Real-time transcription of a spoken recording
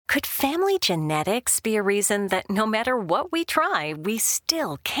Could family genetics be a reason that no matter what we try, we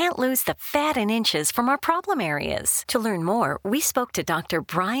still can't lose the fat and inches from our problem areas? To learn more, we spoke to Dr.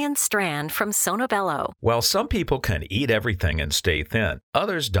 Brian Strand from Sonobello. While some people can eat everything and stay thin,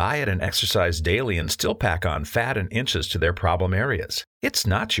 others diet and exercise daily and still pack on fat and inches to their problem areas. It's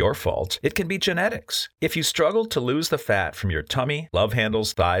not your fault. It can be genetics. If you struggle to lose the fat from your tummy, love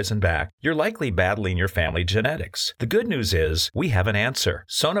handles, thighs, and back, you're likely battling your family genetics. The good news is we have an answer.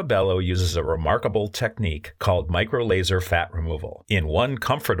 Sonobello uses a remarkable technique called micro-laser fat removal. In one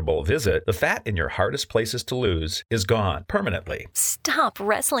comfortable visit, the fat in your hardest places to lose is gone permanently. Stop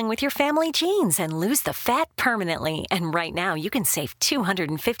wrestling with your family genes and lose the fat permanently. And right now, you can save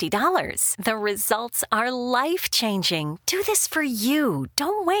 $250. The results are life-changing. Do this for you.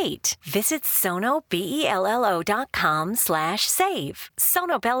 Don't wait. Visit sonobello.com/save.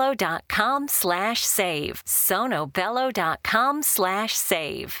 sonobello.com/save.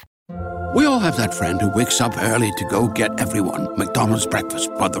 sonobello.com/save. We all have that friend who wakes up early to go get everyone McDonald's breakfast,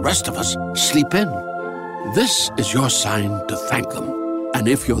 while the rest of us sleep in. This is your sign to thank them. And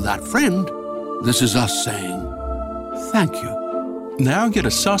if you're that friend, this is us saying thank you. Now get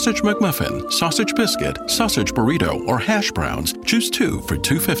a sausage McMuffin, sausage biscuit, sausage burrito, or hash browns. Choose 2 for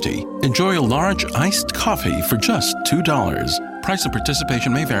 $2.50. Enjoy a large iced coffee for just $2. Price and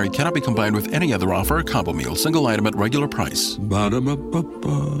participation may vary. Cannot be combined with any other offer or combo meal. Single item at regular price.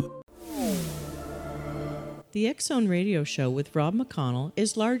 Ba-da-ba-ba-ba. The X Zone Radio Show with Rob McConnell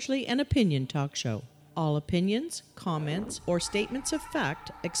is largely an opinion talk show. All opinions, comments, or statements of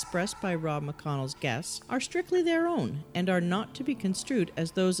fact expressed by Rob McConnell's guests are strictly their own and are not to be construed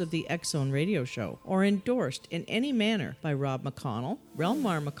as those of the X Zone Radio Show or endorsed in any manner by Rob McConnell,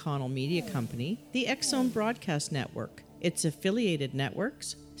 Relmar McConnell Media Company, the X Zone Broadcast Network, its affiliated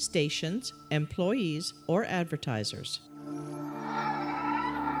networks, stations, employees, or advertisers.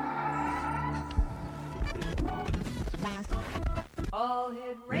 All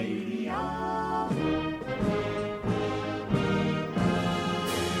Hit Radio.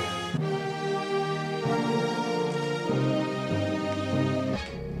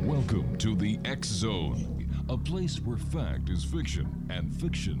 Welcome to the X Zone, a place where fact is fiction and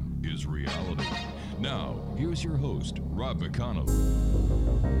fiction is reality. Now, here's your host, Rob McConnell.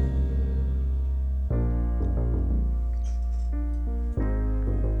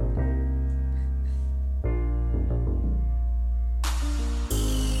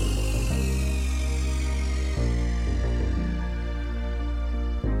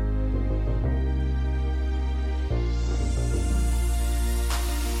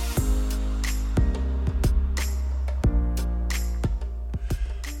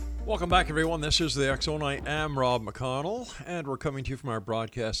 Welcome back, everyone. This is the X Zone. I am Rob McConnell, and we're coming to you from our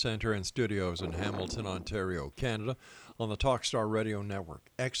broadcast center and studios in Hamilton, Ontario, Canada, on the Talkstar Radio Network,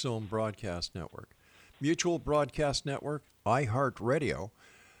 X Zone Broadcast Network, Mutual Broadcast Network, iHeartRadio,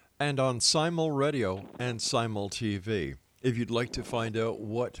 and on Simul Radio and Simul TV. If you'd like to find out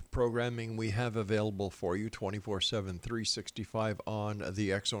what programming we have available for you 24/7, 365 on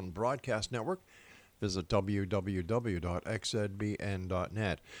the X Zone Broadcast Network, visit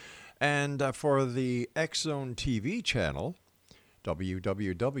www.xzbn.net. And for the X Zone TV channel,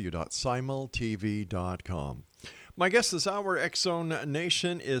 www.simultv.com. My guest this hour, X Zone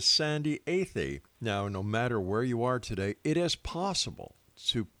Nation, is Sandi Athey. Now, no matter where you are today, it is possible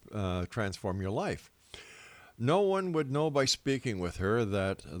to transform your life. No one would know by speaking with her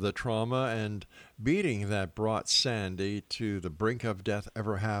that the trauma and beating that brought Sandi to the brink of death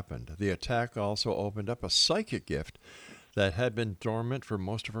ever happened. The attack also opened up a psychic gift that had been dormant for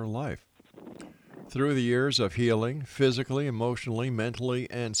most of her life. Through the years of healing, physically, emotionally,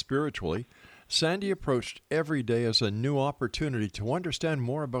 mentally, and spiritually, Sandi approached every day as a new opportunity to understand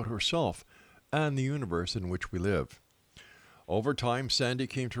more about herself and the universe in which we live. Over time, Sandi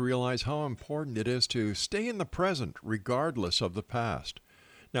came to realize how important it is to stay in the present regardless of the past.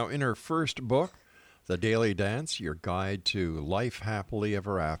 Now, in her first book, The Daily Dance, Your Guide to Life Happily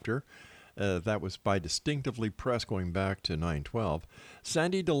Ever After, that was by Distinctively Press going back to 9/12,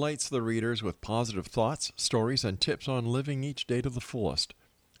 Sandi delights the readers with positive thoughts, stories, and tips on living each day to the fullest.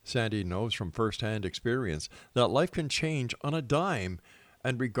 Sandi knows from firsthand experience that life can change on a dime,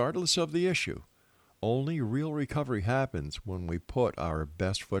 and regardless of the issue. Only real recovery happens when we put our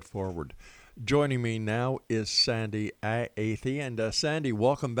best foot forward. Joining me now is Sandi Athey. And Sandi,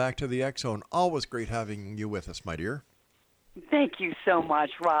 welcome back to the X Zone. Always great having you with us, my dear. Thank you so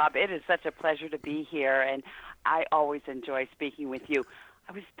much, Rob. It is such a pleasure to be here, and I always enjoy speaking with you.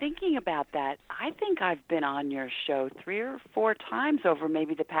 I was thinking about that. I think I've been on your show 3 or 4 times over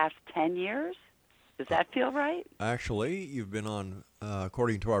maybe the past 10 years. Does that feel right? Actually, you've been on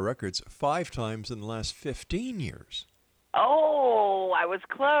according to our records, 5 times in the last 15 years. Oh, I was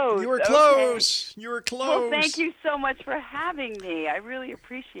close. You were Okay. close. You were close. Well, thank you so much for having me. I really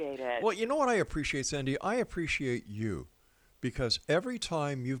appreciate it. Well, you know what I appreciate, Sandy? I appreciate you because every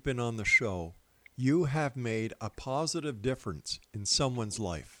time you've been on the show, you have made a positive difference in someone's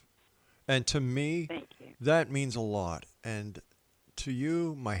life. And to me, Thank you. that means a lot. And to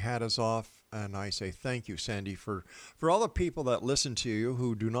you, my hat is off, and I say thank you, Sandy, for all the people that listen to you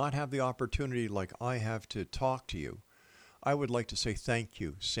who do not have the opportunity like I have to talk to you. I would like to say thank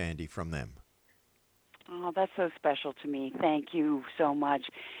you, Sandy, from them. Oh, that's so special to me. Thank you so much.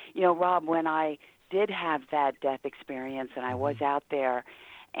 You know, Rob, when I did have that death experience and I was out there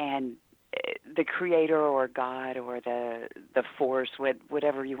and the creator or God or the force,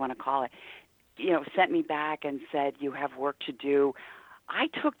 whatever you want to call it, you know, sent me back and said, you have work to do. I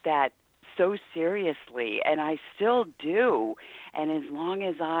took that so seriously, and I still do. And as long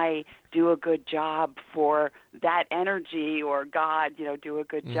as I do a good job for that energy or God, you know, do a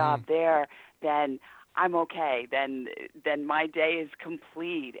good job there, then I'm okay. Then my day is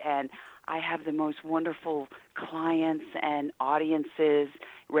complete. And I have the most wonderful clients and audiences,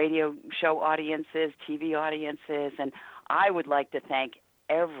 radio show audiences, TV audiences, and I would like to thank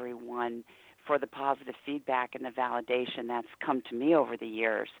everyone for the positive feedback and the validation that's come to me over the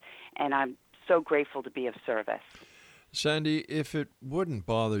years. And I'm so grateful to be of service. Sandy, if it wouldn't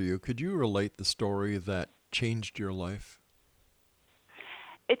bother you, could you relate the story that changed your life?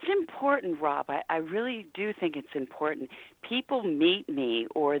 It's important, Rob. I really do think it's important. People meet me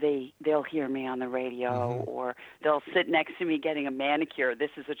or they'll hear me on the radio or they'll sit next to me getting a manicure.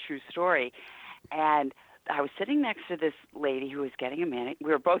 This is a true story. And I was sitting next to this lady who was getting a manicure.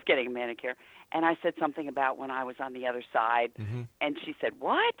 We were both getting a manicure. And I said something about when I was on the other side. And she said,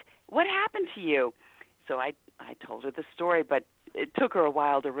 "What? What happened to you?" So I told her the story, but it took her a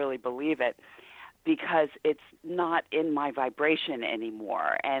while to really believe it because it's not in my vibration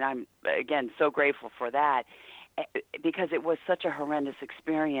anymore. And I'm, again, so grateful for that because it was such a horrendous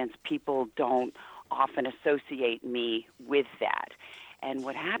experience. People don't often associate me with that. And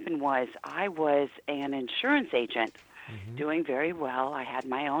what happened was I was an insurance agent doing very well. I had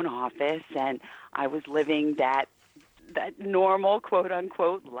my own office, and I was living that normal,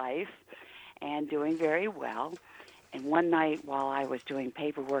 quote-unquote, life and doing very well. And one night while I was doing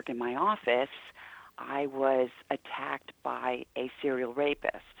paperwork in my office, I was attacked by a serial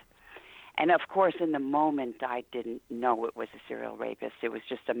rapist. And, of course, in the moment, I didn't know it was a serial rapist. It was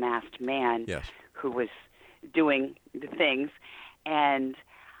just a masked man who was doing the things. And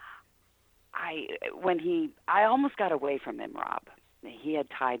I almost got away from him, Rob. He had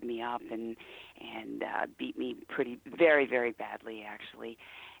tied me up and beat me very, very badly, actually.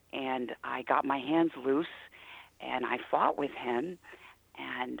 And I got my hands loose, and I fought with him,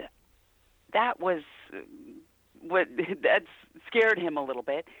 and that scared him a little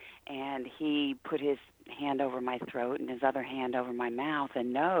bit. And he put his hand over my throat and his other hand over my mouth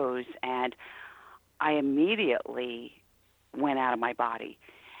and nose, and I immediately went out of my body.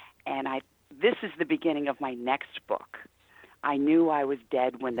 And this is the beginning of my next book. I knew I was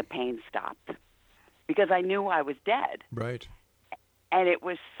dead when the pain stopped because I knew I was dead. Right. And it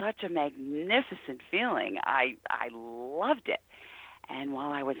was such a magnificent feeling. I loved it. And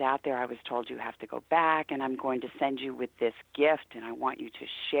while I was out there, I was told, you have to go back, and I'm going to send you with this gift, and I want you to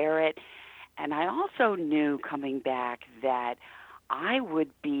share it. And I also knew coming back that I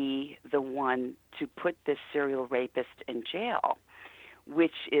would be the one to put this serial rapist in jail,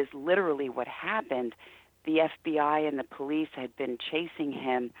 which is literally what happened. The FBI and the police had been chasing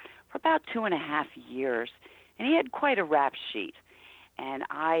him for about 2.5 years, and he had quite a rap sheet. And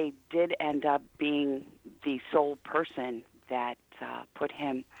I did end up being the sole person that put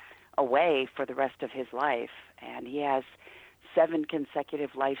him away for the rest of his life. And he has 7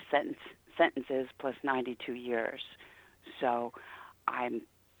 consecutive life sentences plus 92 years. So I'm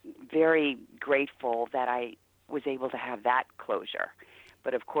very grateful that I was able to have that closure.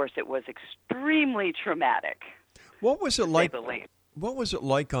 But, of course, it was extremely traumatic. What was it like? To say the least. What was it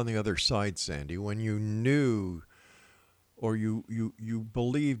like on the other side, Sandy, when you knew or you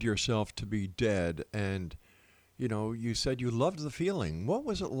believed yourself to be dead and, you know, you said you loved the feeling? What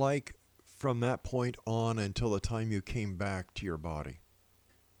was it like from that point on until the time you came back to your body?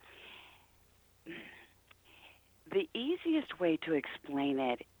 The easiest way to explain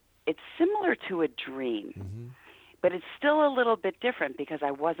it, it's similar to a dream, but it's still a little bit different because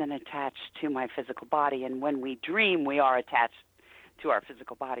I wasn't attached to my physical body. And when we dream, we are attached to our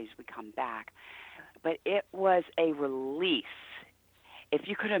physical bodies. We come back. But it was a release. If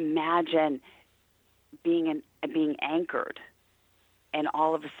you could imagine being anchored and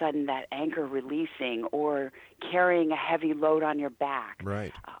all of a sudden that anchor releasing, or carrying a heavy load on your back.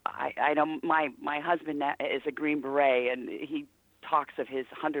 Right. I know my husband is a Green Beret, and he talks of his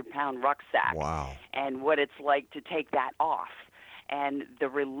 100-pound rucksack. Wow. And what it's like to take that off, and the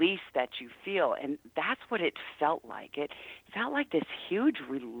release that you feel. And that's what it felt like. It felt like this huge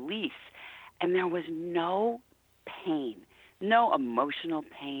release, and there was no pain, no emotional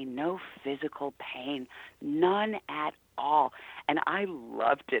pain, no physical pain, none at all. And I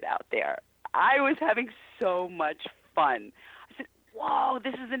loved it out there. I was having so much fun. I said, whoa,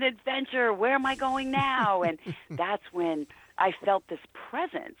 this is an adventure. Where am I going now? And that's when I felt this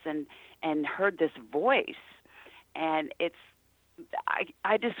presence and heard this voice. And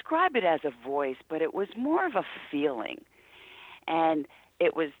I describe it as a voice, but it was more of a feeling. And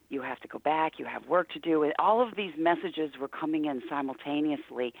it was, you have to go back, you have work to do. And all of these messages were coming in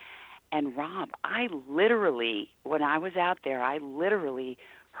simultaneously. And Rob, I literally, when I was out there, I literally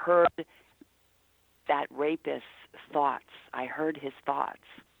heard that rapist's thoughts. I heard his thoughts.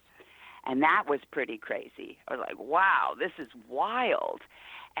 And that was pretty crazy. I was like, wow, this is wild.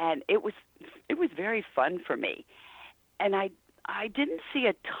 And it was very fun for me. And I didn't see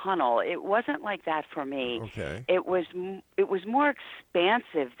a tunnel. It wasn't like that for me. Okay. It was more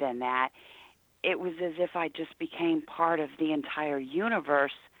expansive than that. It was as if I just became part of the entire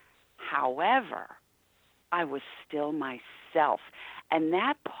universe. However, I was still myself. And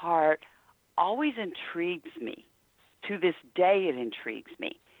that part always intrigues me. To this day, it intrigues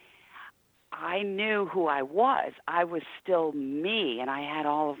me. I knew who I was. I was still me, and I had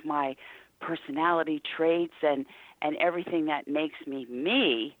all of my personality traits and everything that makes me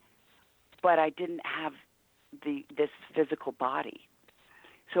me, but I didn't have this physical body.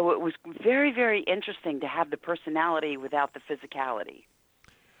 So it was very, very interesting to have the personality without the physicality.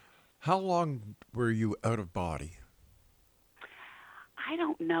 How long were you out of body? I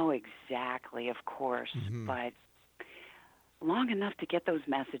don't know exactly, of course, but long enough to get those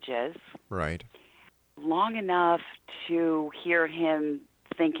messages. Right. Long enough to hear him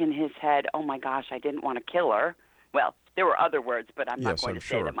think in his head, oh my gosh, I didn't want to kill her. Well, there were other words, but I'm not going to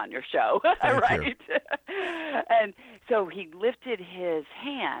say them on your show. Right? And so he lifted his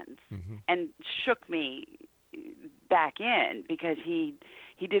hands and shook me back in because he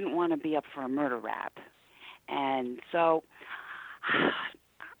didn't want to be up for a murder rap. And so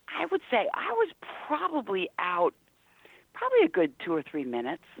I would say I was probably out a good 2 or 3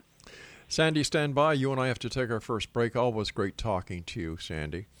 minutes. Sandi, stand by. You and I have to take our first break. Always great talking to you,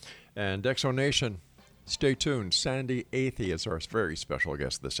 Sandi. And Exonation, stay tuned. Sandi Athey is our very special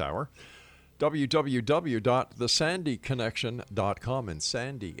guest this hour. www.thesandiconnection.com, and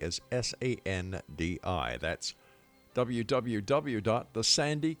Sandi is S-A-N-D-I. That's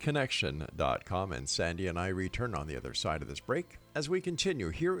www.thesandiconnection.com, and Sandi and I return on the other side of this break as we continue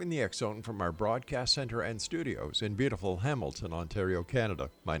here in the X Zone from our broadcast center and studios in beautiful Hamilton, Ontario, Canada.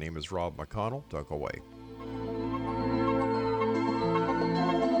 My name is Rob McConnell. Don't go away.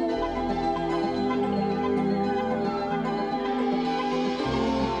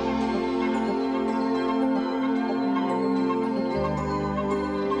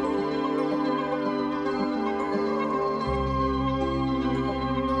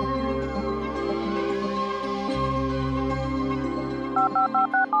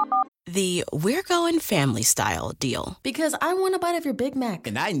 The We're Going Family Style deal. Because I want a bite of your Big Mac.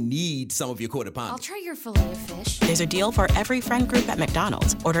 And I need some of your Quarter Pounder. I'll try your Filet-O-Fish. There's a deal for every friend group at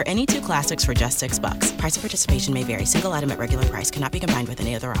McDonald's. Order any 2 classics for just $6. Price of participation may vary. Single item at regular price cannot be combined with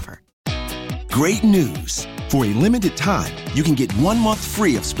any other offer. Great news. For a limited time, you can get 1 month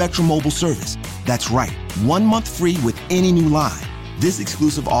free of Spectrum Mobile service. That's right, 1 month free with any new line. This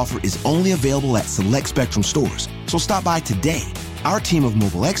exclusive offer is only available at select Spectrum stores. So stop by today. Our team of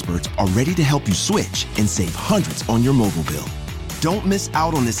mobile experts are ready to help you switch and save hundreds on your mobile bill. Don't miss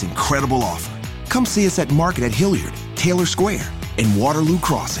out on this incredible offer. Come see us at Market at Hilliard, Taylor Square, and Waterloo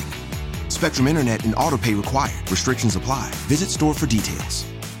Crossing. Spectrum Internet and autopay required. Restrictions apply. Visit store for details.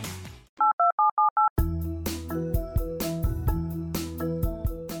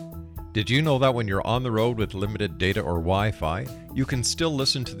 Did you know that when you're on the road with limited data or Wi-Fi, you can still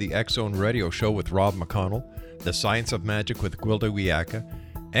listen to the X Zone radio show with Rob McConnell, The Science of Magic with Gwilda Wiyaka,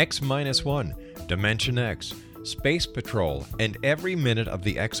 X-1, Dimension X, Space Patrol, and every minute of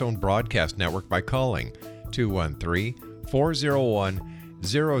the X Zone broadcast network by calling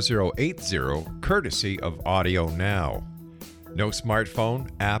 213-401-0080, courtesy of Audio Now. No smartphone,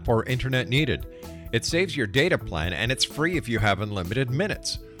 app, or internet needed. It saves your data plan, and it's free if you have unlimited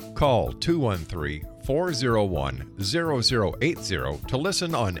minutes. Call 213-401-0080 to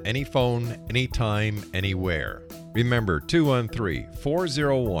listen on any phone, anytime, anywhere. Remember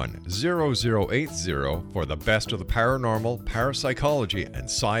 213-401-0080 for the best of the paranormal, parapsychology, and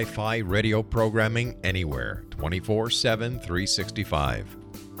sci-fi radio programming anywhere, 24/7, 365.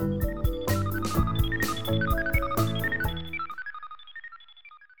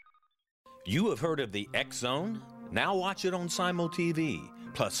 You have heard of the X Zone? Now watch it on Simul TV,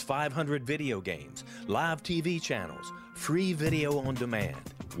 plus 500 video games, live TV channels, free video on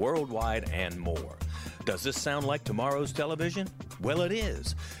demand, worldwide, and more. Does this sound like tomorrow's television? Well, it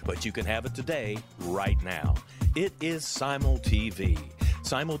is, but you can have it today, right now. It is Simul TV.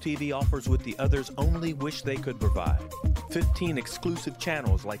 Simul TV offers what the others only wish they could provide. 15 exclusive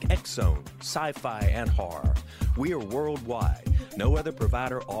channels like X Zone, sci-fi, and horror. We are worldwide. No other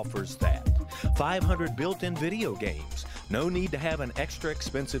provider offers that. 500 built-in video games. No need to have an extra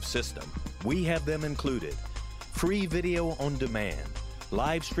expensive system. We have them included. Free video on demand.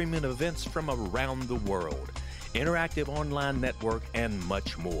 Live streaming events from around the world. Interactive online network, and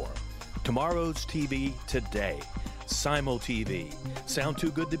much more. Tomorrow's TV today. Simul TV. Sound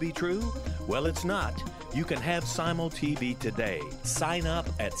too good to be true? Well, it's not. You can have Simul TV today. Sign up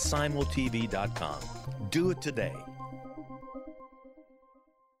at simultv.com. Do it today.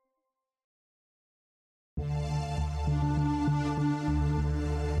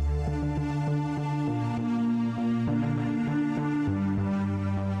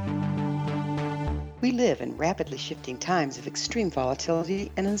 We live in rapidly shifting times of extreme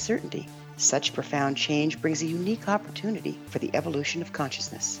volatility and uncertainty. Such profound change brings a unique opportunity for the evolution of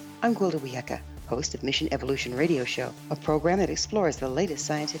consciousness. I'm Gwilda Wiyaka, host of Mission Evolution Radio Show, a program that explores the latest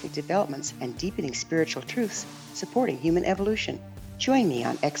scientific developments and deepening spiritual truths supporting human evolution. Join me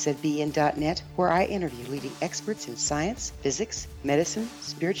on XZBN.net, where I interview leading experts in science, physics, medicine,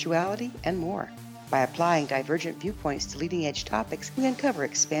 spirituality, and more. By applying divergent viewpoints to leading-edge topics, we uncover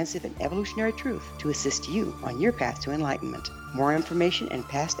expansive and evolutionary truth to assist you on your path to enlightenment. More information and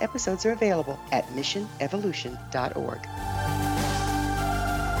past episodes are available at missionevolution.org.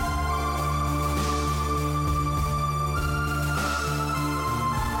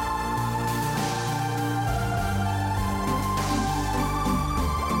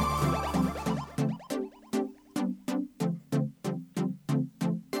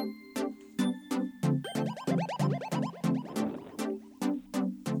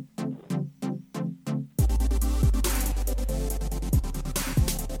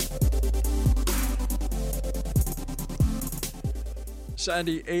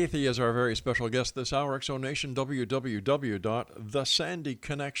 Sandi Athey is our very special guest this hour. Exonation,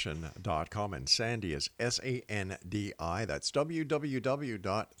 www.thesandyconnection.com. And Sandi is S-A-N-D-I. That's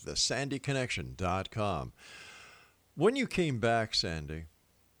www.thesandyconnection.com. When you came back, Sandi,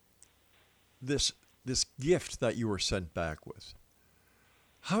 this gift that you were sent back with,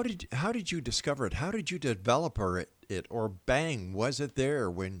 how did you discover it? How did you develop it? Or bang, was it there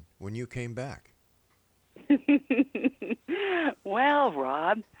when you came back? Well,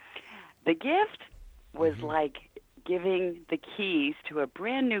 Rob, the gift was like giving the keys to a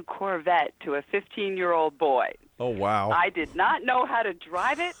brand new Corvette to a 15-year-old boy. Oh, wow. I did not know how to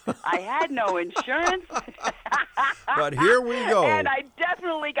drive it. I had no insurance. But here we go. And I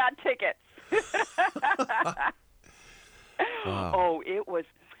definitely got tickets. Wow. Oh, it was,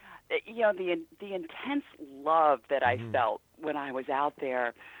 the intense love that I felt when I was out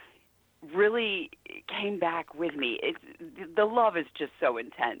there really came back with me. The love is just so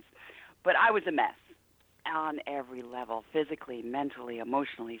intense. But I was a mess on every level, physically, mentally,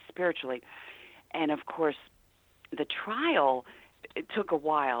 emotionally, spiritually. And, of course, the trial, it took a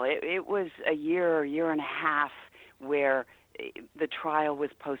while. It was a year and a half where the trial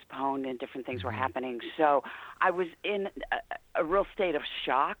was postponed and different things were happening. So I was in a real state of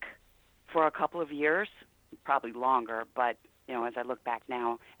shock for a couple of years, probably longer, but as I look back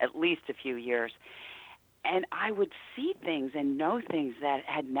now, at least a few years. And I would see things and know things that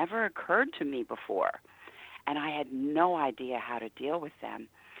had never occurred to me before. And I had no idea how to deal with them.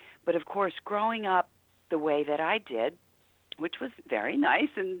 But, of course, growing up the way that I did, which was very nice,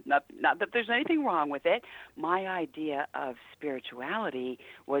 and not that there's anything wrong with it, my idea of spirituality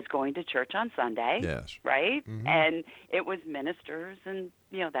was going to church on Sunday, yes, right? Mm-hmm. And it was ministers, and,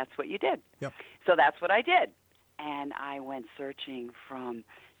 that's what you did. Yep. So that's what I did. And I went searching from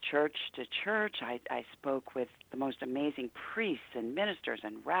church to church. I spoke with the most amazing priests and ministers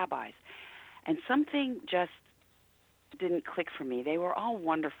and rabbis. And something just didn't click for me. They were all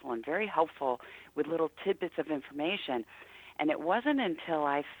wonderful and very helpful with little tidbits of information. And it wasn't until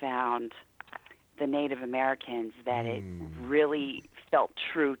I found the Native Americans that it really felt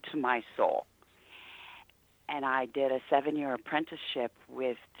true to my soul. And I did a 7-year apprenticeship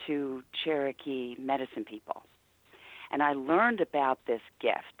with 2 Cherokee medicine people. and I learned about this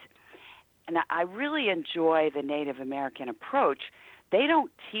gift. And I really enjoy the Native American approach. They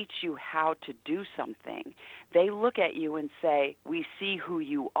don't teach you how to do something. They look at you and say, we see who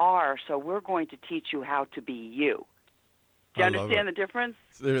you are, so we're going to teach you how to be you. Do you understand the difference?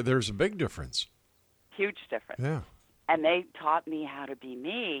 There's a big difference. Huge difference. Yeah. And they taught me how to be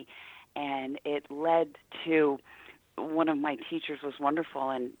me, and it led to one of my teachers was wonderful,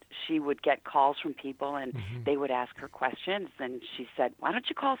 and she would get calls from people, and they would ask her questions, and she said, why don't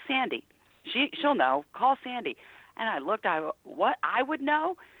you call Sandi? She'll know. Call Sandi. And I looked, what I would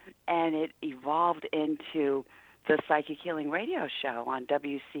know, and it evolved into the Psychic Healing Radio Show on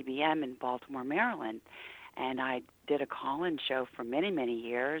WCBM in Baltimore, Maryland. And I did a call-in show for many, many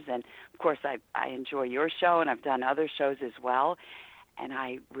years. And, of course, I enjoy your show, and I've done other shows as well. And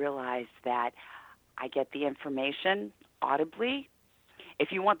I realized that I get the information audibly.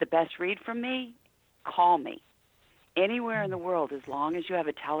 If you want the best read from me, call me. Anywhere in the world, as long as you have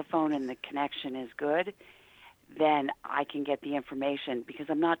a telephone and the connection is good, then I can get the information because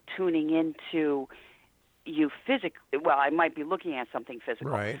I'm not tuning into you physically. Well, I might be looking at something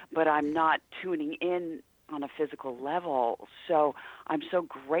physical, right, but I'm not tuning in on a physical level. So I'm so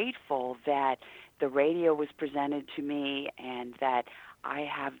grateful that the radio was presented to me and that I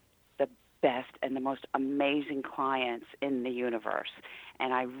have the best and the most amazing clients in the universe.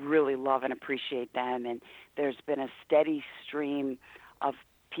 And I really love and appreciate them. And there's been a steady stream of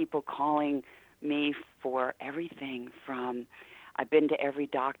people calling me for everything from I've been to every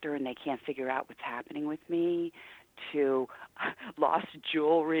doctor and they can't figure out what's happening with me, to lost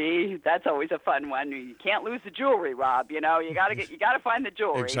jewelry. That's always a fun one. You can't lose the jewelry, Rob. You know, you got to find the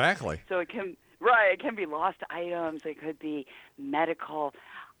jewelry. Exactly. So it can be lost items. It could be medical.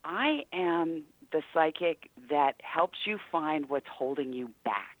 I am the psychic that helps you find what's holding you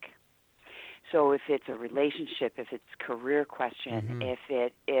back. So if it's a relationship, if it's a career question, if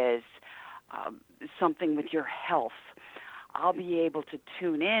it is something with your health, I'll be able to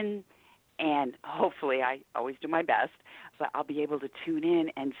tune in, and hopefully I always do my best, but I'll be able to tune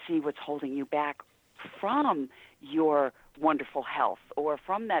in and see what's holding you back from your wonderful health or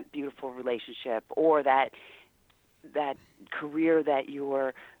from that beautiful relationship or that career that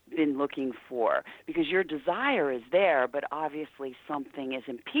you're been looking for, because your desire is there, but obviously something is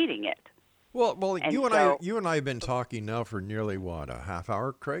impeding it. Well, you and I have been talking now for nearly a half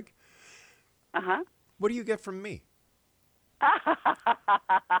hour, Craig. What do you get from me?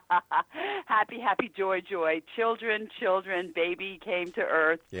 Happy, joy. Children, baby came to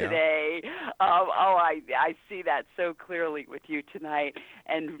earth today. I see that so clearly with you tonight.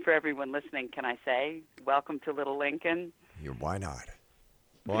 And for everyone listening, can I say, welcome to Little Lincoln? Why not?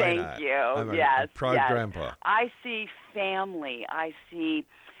 Thank you. I'm a proud grandpa. I see family. I see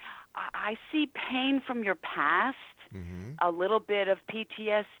pain from your past. A little bit of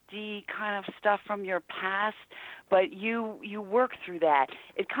PTSD kind of stuff from your past, but you work through that.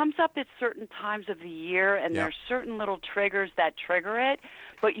 It comes up at certain times of the year, and there's certain little triggers that trigger it,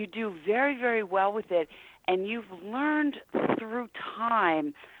 but you do very, very well with it, and you've learned through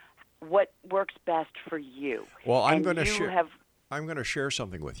time what works best for you. Well, I'm going to share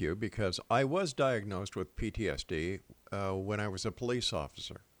something with you because I was diagnosed with PTSD when I was a police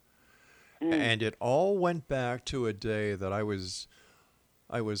officer. And it all went back to a day that I was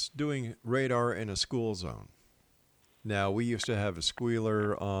doing radar in a school zone. Now, we used to have a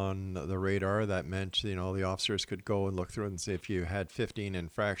squealer on the radar. That meant, the officers could go and look through and see if you had 15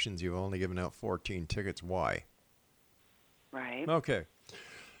 infractions, you've only given out 14 tickets. Why? Right. Okay.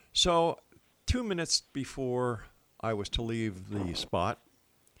 So 2 minutes before I was to leave the spot,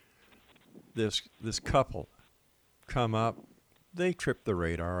 this couple come up. They tripped the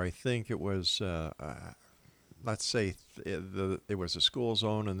radar. I think it was, let's say it was a school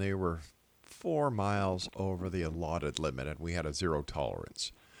zone, and they were 4 miles over the allotted limit, and we had a zero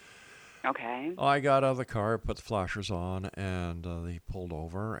tolerance. Okay. I got out of the car, put the flashers on, and they pulled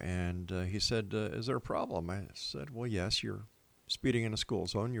over, and he said, is there a problem? I said, well, yes, you're speeding in a school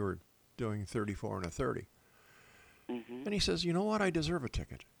zone. You were doing 34 and a 30. And he says, you know what? I deserve a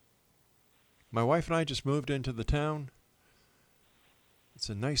ticket. My wife and I just moved into the town. It's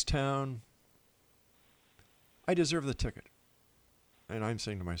a nice town. I deserve the ticket. And I'm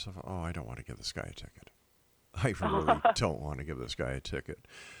saying to myself, I don't want to give this guy a ticket. I really don't want to give this guy a ticket.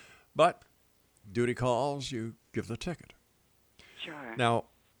 But duty calls, you give the ticket. Sure. Now,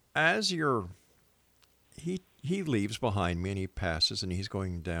 as he leaves behind me and he passes and he's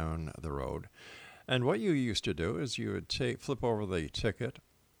going down the road. And what you used to do is you would flip over the ticket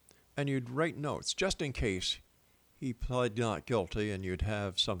and you'd write notes just in case he pled not guilty, and you'd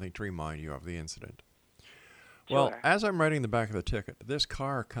have something to remind you of the incident. Well, Sure. as I'm writing the back of the ticket, this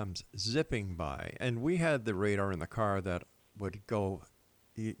car comes zipping by, and we had the radar in the car that would go,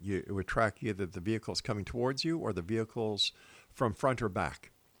 it would track either the vehicles coming towards you or the vehicles from front or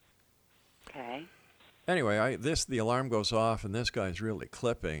back. Okay. Anyway, the alarm goes off, and this guy's really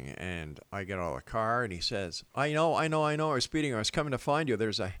clipping, and I get out of the car, and he says, I know, I was speeding, I was coming to find you.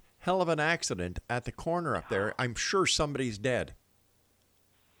 There's a hell of an accident at the corner up there. I'm sure somebody's dead.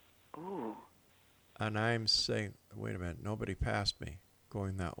 Ooh. And I'm saying, wait a minute, nobody passed me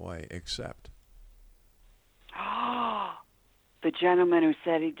going that way except. The gentleman who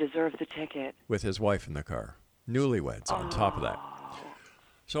said he deserved the ticket. With his wife in the car. Newlyweds on top of that.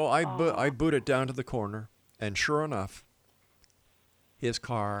 So I boot it down to the corner, and sure enough, his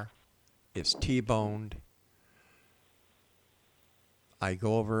car is T-boned. I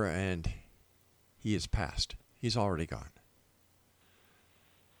go over, and he is passed. He's already gone.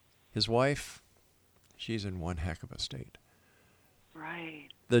 His wife, she's in one heck of a state. Right.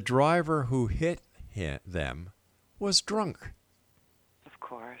 The driver who hit them was drunk. Of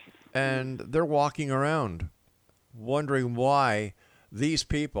course. And they're walking around wondering why these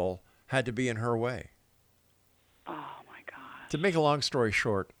people had to be in her way. Oh, my God. To make a long story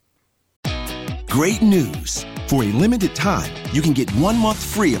short. Great news. For a limited time, you can get 1 month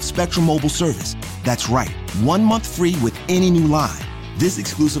free of Spectrum Mobile service. That's right, 1 month free with any new line. This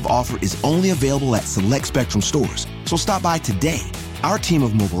exclusive offer is only available at select Spectrum stores. So stop by today. Our team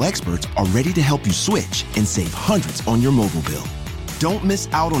of mobile experts are ready to help you switch and save hundreds on your mobile bill. Don't miss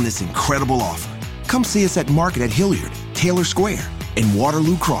out on this incredible offer. Come see us at Market at Hilliard, Taylor Square, and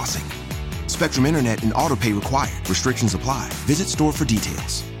Waterloo Crossing. Spectrum Internet and autopay required. Restrictions apply. Visit store for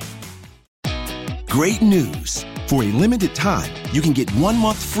details. Great news. For a limited time, you can get 1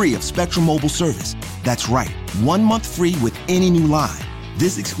 month free of Spectrum Mobile service. That's right, 1 month free with any new line.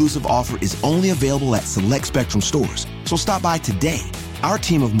 This exclusive offer is only available at select Spectrum stores. So stop by today. Our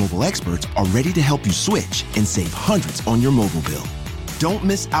team of mobile experts are ready to help you switch and save hundreds on your mobile bill. Don't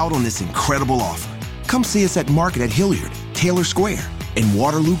miss out on this incredible offer. Come see us at Market at Hilliard, Taylor Square, and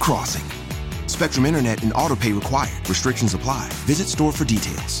Waterloo Crossing. Spectrum Internet and autopay required. Restrictions apply. Visit store for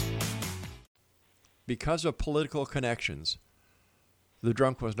details. Because of political connections, the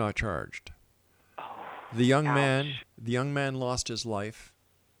drunk was not charged. The young man lost his life.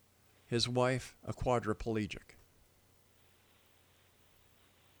 His wife, a quadriplegic.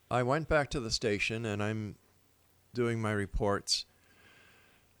 I went back to the station, and I'm doing my reports.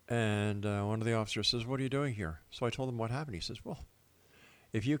 And one of the officers says, "What are you doing here?" So I told him what happened. He says, "Well,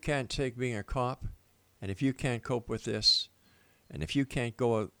 if you can't take being a cop, and if you can't cope with this, and if you can't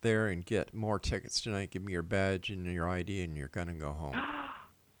go out there and get more tickets tonight, give me your badge and your ID and your gun and go home."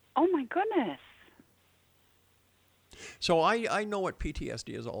 Oh, my goodness. So I know what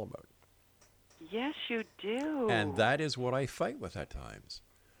PTSD is all about. Yes, you do. And that is what I fight with at times.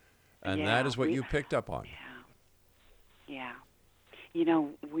 And Yeah, that is what you picked up on. Yeah. You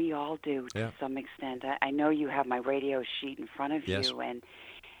know, we all do to some extent. I know you have my radio sheet in front of Yes. you, and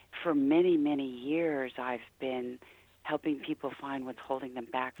for many, many years I've been helping people find what's holding them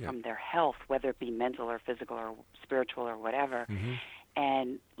back from their health, whether it be mental or physical or spiritual or whatever. Mm-hmm.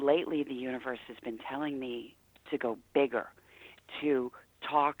 And lately the universe has been telling me to go bigger, to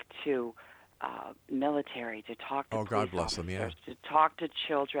talk to military, to talk to God police bless them, officers, to talk to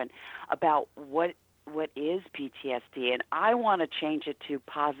children about what is PTSD. And I want to change it to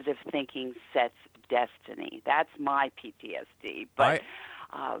positive thinking sets destiny. That's my PTSD. But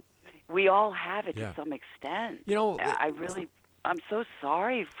we all have it to some extent. You know, I'm so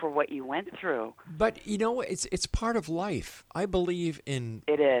sorry for what you went through. But, you know, it's part of life. I believe in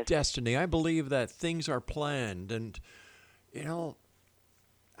destiny. I believe that things are planned. And, you know,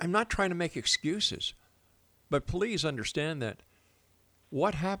 I'm not trying to make excuses. But please understand that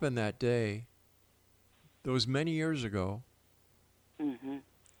what happened that day, those many years ago,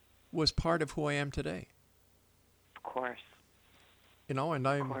 was part of who I am today. Of course. You know, and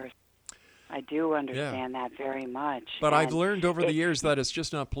Of course. I do understand that very much. But I've learned over the years that it's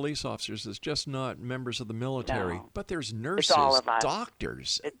just not police officers. It's just not members of the military. No. But there's nurses, It's all of us.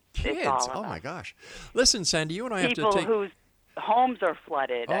 doctors, kids. It's all of Oh, my us. gosh. Listen, Sandy, you and I have to People take... whose homes are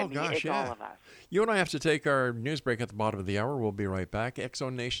flooded. Oh, I mean, gosh, it's all of us. You and I have to take our news break at the bottom of the hour. We'll be right back.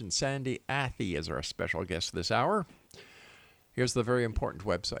 X-Zone Nation Sandi Athey is our special guest this hour. Here's the very important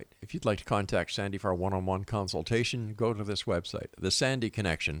website. If you'd like to contact Sandy for a one-on-one consultation, go to this website,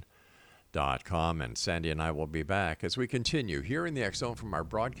 thesandyconnection.com, and Sandy and I will be back as we continue here in the X-Zone from our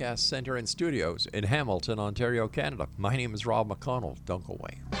broadcast center and studios in Hamilton, Ontario, Canada. My name is Rob McConnell. Don't go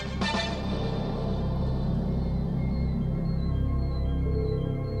away.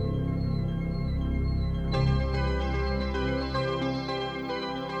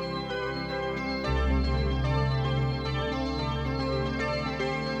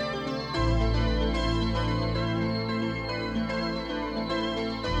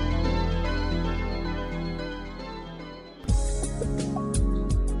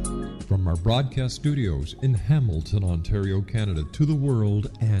 from our broadcast studios in Hamilton, Ontario, Canada, to the world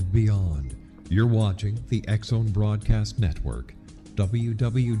and beyond. You're watching the X-Zone Broadcast Network,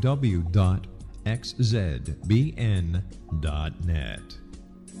 www.xzbn.net.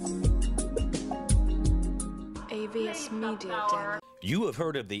 AVS Media Demo. You have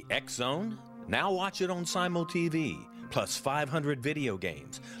heard of the X-Zone? Now watch it on Simul TV, plus 500 video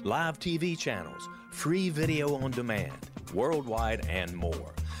games, live TV channels, free video on demand, worldwide, and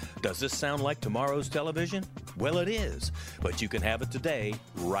more. Does this sound like tomorrow's television? Well, it is, but you can have it today,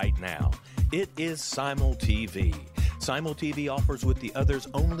 right now. It is Simul TV. Simul TV offers what the others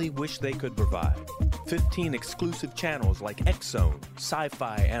only wish they could provide. 15 exclusive channels like X-Zone,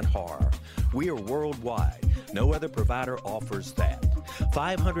 Sci-Fi, and Horror. We are worldwide. No other provider offers that.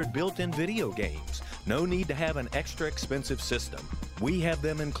 500 built-in video games. No need to have an extra expensive system. We have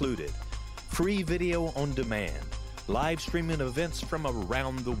them included. Free video on demand. Live streaming events from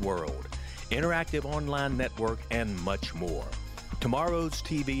around the world. Interactive online network, and much more. Tomorrow's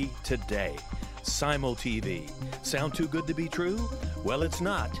TV today. Simul TV. Sound too good to be true? Well, it's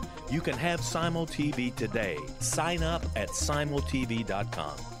not. You can have Simul TV today. Sign up at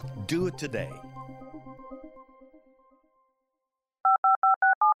simultv.com. Do it today.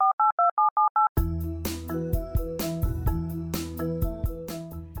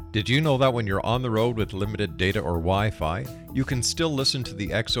 Did you know that when you're on the road with limited data or Wi-Fi, you can still listen to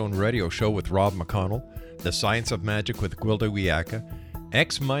the X-Zone Radio Show with Rob McConnell, The Science of Magic with Gwilda Wiyaka,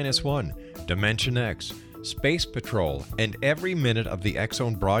 X-1, Dimension X, Space Patrol, and every minute of the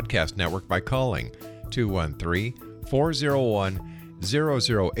X-Zone Broadcast Network by calling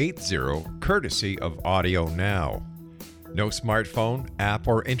 213-401-0080, courtesy of Audio Now. No smartphone, app,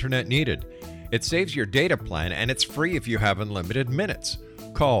 or internet needed. It saves your data plan, and it's free if you have unlimited minutes.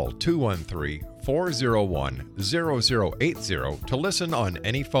 Call 213-401-0080 to listen on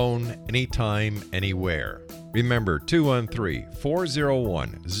any phone, anytime, anywhere. Remember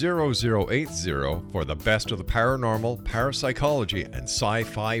 213-401-0080 for the best of the paranormal, parapsychology, and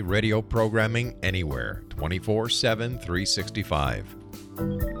sci-fi radio programming anywhere, 24/7, 365.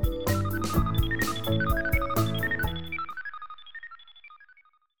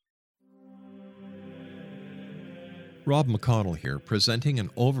 Rob McConnell here, presenting an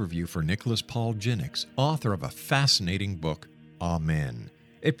overview for Nicholas Paul Jennings, author of a fascinating book, Amen.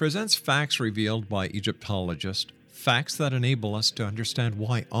 It presents facts revealed by Egyptologists, facts that enable us to understand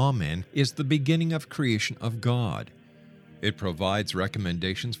why Amen is the beginning of creation of God. It provides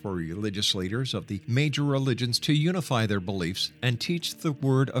recommendations for religious leaders of the major religions to unify their beliefs and teach the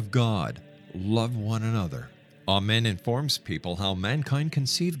Word of God. Love one another. Amen informs people how mankind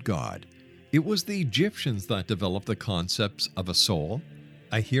conceived God. It was the Egyptians that developed the concepts of a soul,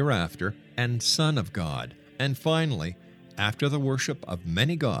 a hereafter, and Son of God. And finally, after the worship of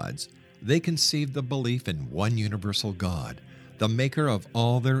many gods, they conceived the belief in one universal God, the maker of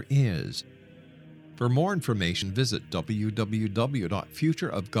all there is. For more information, visit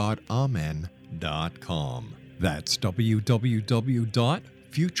www.futureofgodamen.com. That's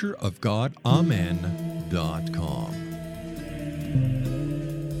www.futureofgodamen.com.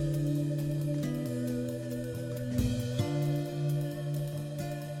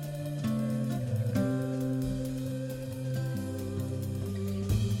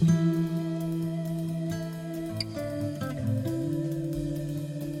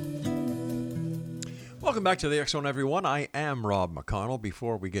 Welcome back to the X-Zone, everyone. I am Rob McConnell.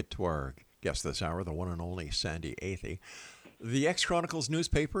 Before we get to our guest this hour, the one and only Sandi Athey, the X-Chronicles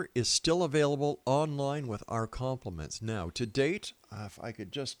newspaper is still available online with our compliments. Now, to date, if I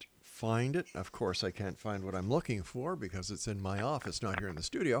could just find it, of course I can't find what I'm looking for because it's in my office, not here in the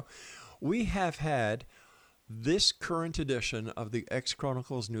studio. We have had this current edition of the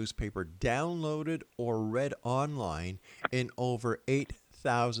X-Chronicles newspaper downloaded or read online in over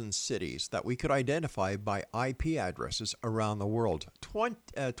 8,000 cities that we could identify by IP addresses around the world.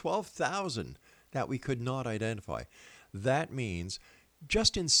 12,000 that we could not identify. That means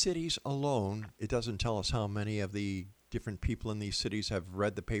just in cities alone, it doesn't tell us how many of the different people in these cities have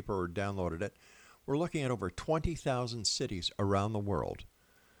read the paper or downloaded it. We're looking at over 20,000 cities around the world.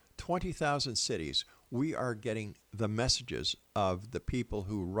 20,000 cities. We are getting the messages of the people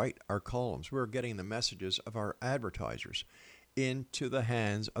who write our columns. We're getting the messages of our advertisers into the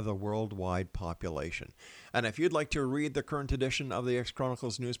hands of the worldwide population. And if you'd like to read the current edition of the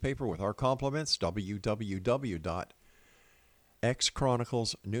X-Chronicles newspaper with our compliments,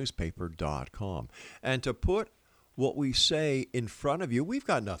 www.xchroniclesnewspaper.com. And to put what we say in front of you, we've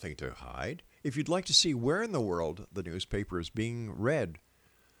got nothing to hide. If you'd like to see where in the world the newspaper is being read,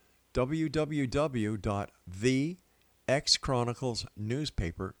 www.thexzpf.com.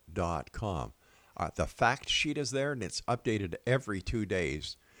 xchroniclesnewspaper.com. The fact sheet is there, and it's updated every 2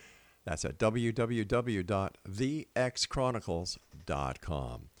 days. That's at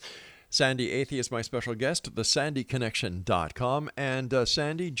www.thexchronicles.com. Sandi Athey is my special guest at thesandyconnection.com. And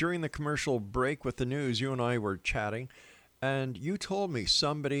Sandi, during the commercial break with the news, you and I were chatting, and you told me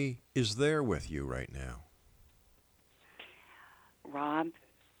somebody is there with you right now. Rob,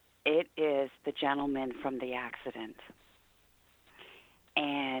 it is the gentleman from the accident.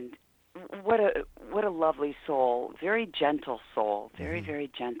 And what a lovely soul, very gentle soul, very, very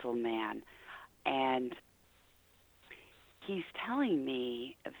gentle man. And he's telling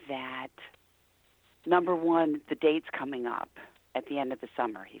me that, number one, the date's coming up at the end of the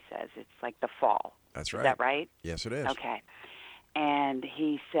summer, he says. It's like the fall. That's right. Is that right? Yes, it is. Okay. And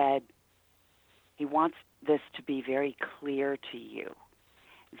he said he wants this to be very clear to you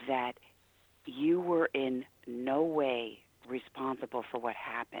that you were in no way responsible for what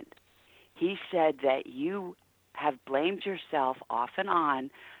happened. He said that you have blamed yourself off and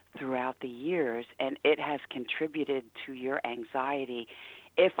on throughout the years, and it has contributed to your anxiety.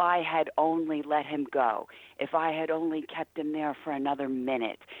 If I had only let him go, if I had only kept him there for another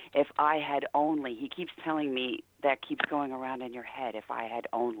minute, if I had only, he keeps telling me that keeps going around in your head, if I had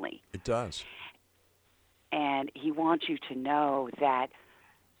only. It does. And he wants you to know that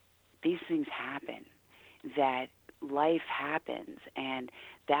these things happen, that life happens, and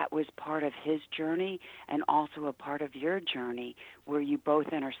that was part of his journey and also a part of your journey where you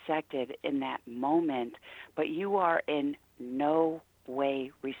both intersected in that moment, but you are in no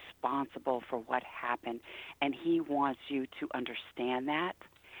way responsible for what happened, and he wants you to understand that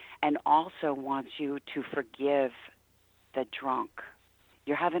and also wants you to forgive the drunk.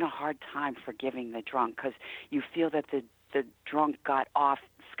 You're having a hard time forgiving the drunk because you feel that the drunk got off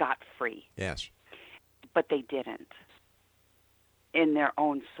scot-free. Yes. But they didn't in their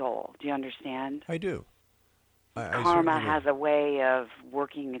own soul. Do you understand? I do. Karma has a way of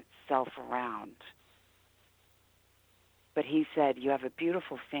working itself around. But he said, you have a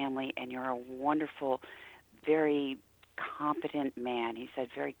beautiful family and you're a wonderful, very competent man. He said,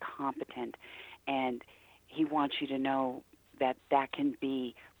 very competent. And he wants you to know that that can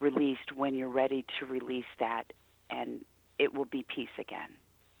be released when you're ready to release that, and it will be peace again.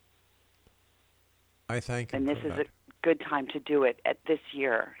 I thank him. And this is a good time to do it at this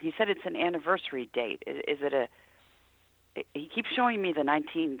year. He said it's an anniversary date. Is it a... He keeps showing me the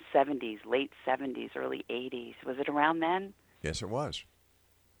 1970s, late 70s, early 80s. Was it around then? Yes, it was.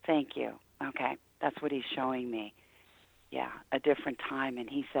 Thank you. Okay, that's what he's showing me. Yeah, a different time. And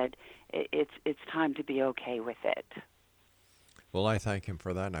he said it's time to be okay with it. Well, I thank him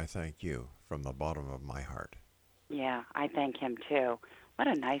for that, and I thank you from the bottom of my heart. Yeah, I thank him too. What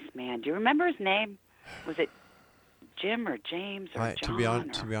a nice man. Do you remember his name? Was it Jim or James or John?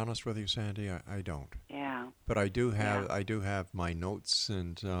 To be honest with you, Sandi, I don't. Yeah. But I do have my notes,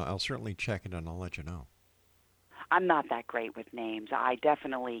 and I'll certainly check it, and I'll let you know. I'm not that great with names. I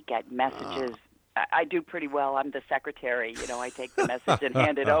definitely get messages. I do pretty well. I'm the secretary. You know, I take the message and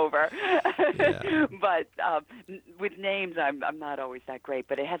hand it over. But with names, I'm not always that great.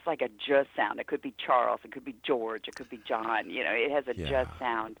 But it has like a just sound. It could be Charles. It could be George. It could be John. You know, it has a just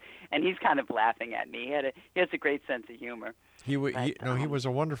sound. And he's kind of laughing at me. He has a great sense of humor. He was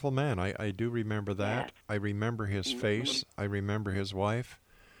a wonderful man. I do remember that. Yes. I remember his face. I remember his wife.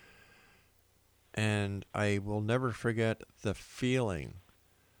 And I will never forget the feeling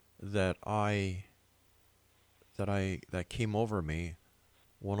that came over me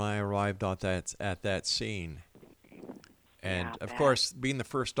when I arrived at that scene. And of course, being the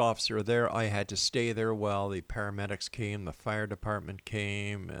first officer there, I had to stay there while the paramedics came, the fire department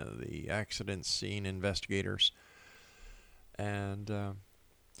came, the accident scene investigators. And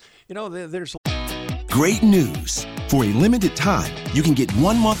there's great news. For a limited time, you can get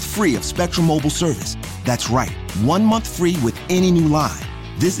 1 month free of Spectrum Mobile service. That's right, 1 month free with any new line.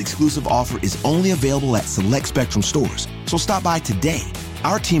 This exclusive offer is only available at select Spectrum stores, so stop by today.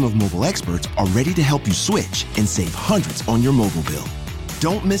 Our team of mobile experts are ready to help you switch and save hundreds on your mobile bill.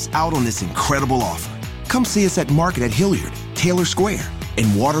 Don't miss out on this incredible offer. Come see us at Market at Hilliard, Taylor Square,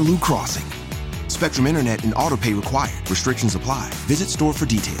 and Waterloo Crossing. Spectrum Internet and autopay required. Restrictions apply. Visit store for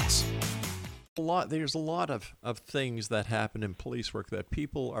details. There's a lot of things that happen in police work that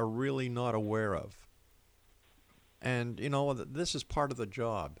people are really not aware of. And, this is part of the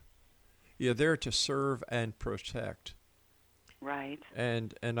job. You're there to serve and protect. Right.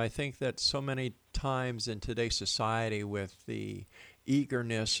 And I think that so many times in today's society with the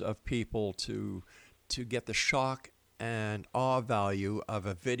eagerness of people to get the shock and awe value of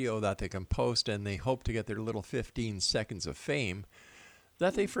a video that they can post, and they hope to get their little 15 seconds of fame,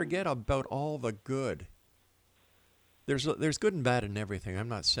 that they forget about all the good. There's good and bad in everything. I'm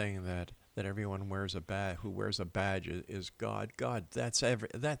not saying that everyone who wears a badge is God. God,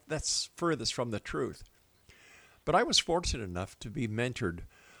 that's furthest from the truth. But I was fortunate enough to be mentored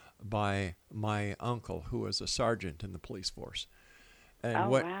by my uncle, who was a sergeant in the police force.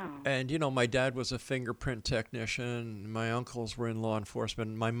 And wow. And, my dad was a fingerprint technician. My uncles were in law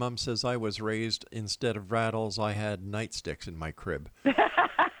enforcement. My mom says I was raised, instead of rattles, I had nightsticks in my crib. That's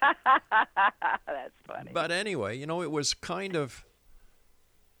funny. But anyway, it was kind of,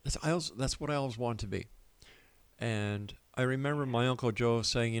 that's what I always wanted to be. And I remember my Uncle Joe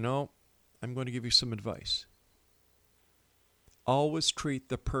saying, I'm going to give you some advice. Always treat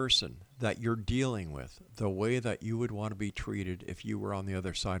the person that you're dealing with the way that you would want to be treated if you were on the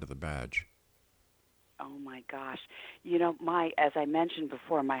other side of the badge. Oh my gosh. As I mentioned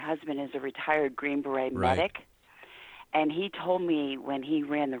before, my husband is a retired Green Beret medic. And he told me when he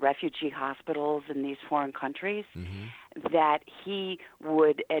ran the refugee hospitals in these foreign countries that he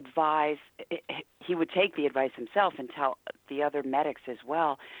would take the advice himself and tell the other medics as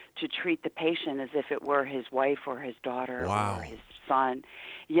well to treat the patient as if it were his wife or his daughter or his son.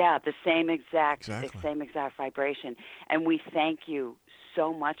 Yeah, the same exact vibration. And we thank you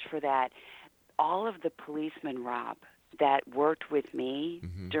so much for that. All of the policemen, Rob, that worked with me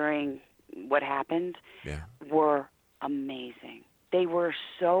during what happened were amazing. They were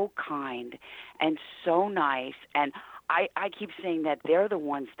so kind and so nice, and I keep saying that they're the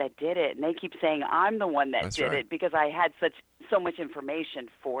ones that did it, and they keep saying I'm the one that did it because I had so much information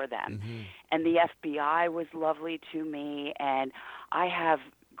for them. And the FBI was lovely to me, and I have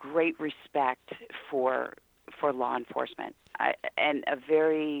great respect for law enforcement and a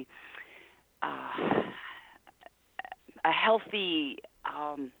very a healthy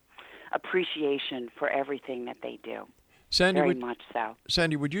appreciation for everything that they do. Sandi, very much so.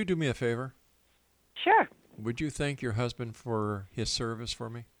 Sandi, would you do me a favor? Sure. Would you thank your husband for his service for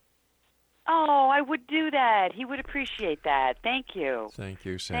me? Oh, I would do that. He would appreciate that. Thank you. Thank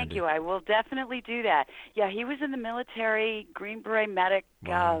you, Sandi. Thank you. I will definitely do that. Yeah, he was in the military, Green Beret medic,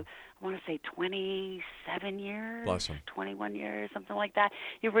 Wow. I want to say 27 years, Bless him. 21 years, something like that.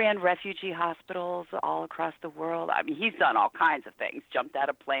 He ran refugee hospitals all across the world. I mean, he's done all kinds of things, jumped out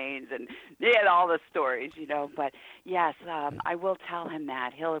of planes, and he had all the stories, But, yes, I will tell him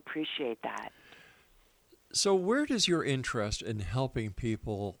that. He'll appreciate that. So where does your interest in helping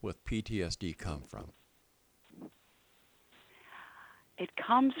people with PTSD come from? It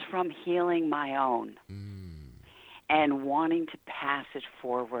comes from healing my own and wanting to pass it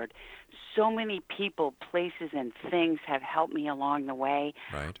forward. So many people, places, and things have helped me along the way.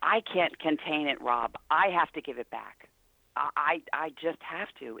 Right. I can't contain it, Rob. I have to give it back. I just have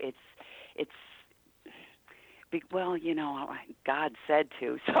to. Well, God said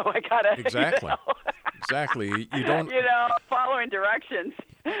to, so I gotta. Exactly. Exactly. You don't. Following directions.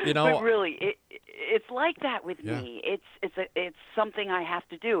 But really, it's like that with me. It's something I have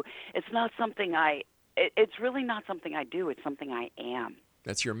to do. It's not something It's really not something I do. It's something I am.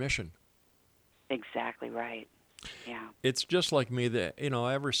 That's your mission. Exactly right. Yeah. It's just like me that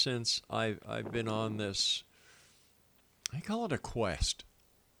ever since I've been on this, I call it a quest.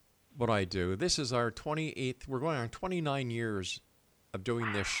 What I do. This is our 28th. We're going on 29 years of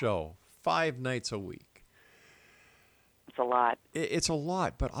doing this show, 5 nights a week. It's a lot. It's a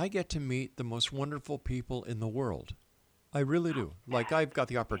lot, but I get to meet the most wonderful people in the world. I really do. Like, I've got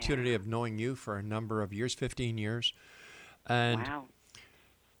the opportunity of knowing you for a number of years, 15 years. And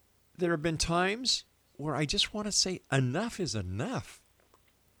there have been times where I just want to say enough is enough.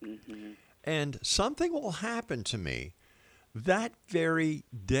 And something will happen to me that very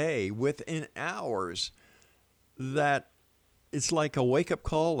day, within hours, that it's like a wake-up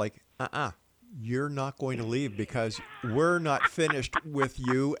call, like, you're not going to leave because we're not finished with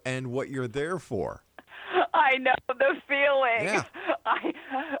you and what you're there for. I know the feeling. Yeah.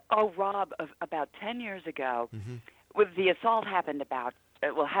 Rob, about 10 years ago, the assault happened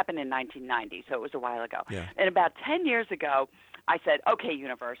happened in 1990, so it was a while ago. Yeah. And about 10 years ago, I said, okay,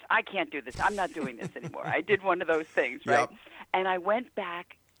 universe, I can't do this. I'm not doing this anymore. I did one of those things, right? Yep. And I went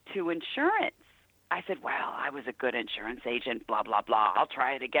back to insurance. I said, well, I was a good insurance agent, blah, blah, blah. I'll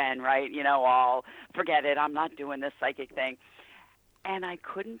try it again, right? I'll forget it. I'm not doing this psychic thing. And I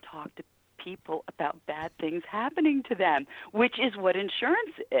couldn't talk to people about bad things happening to them, which is what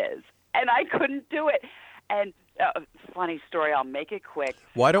insurance is. And I couldn't do it. And Funny story. I'll make it quick.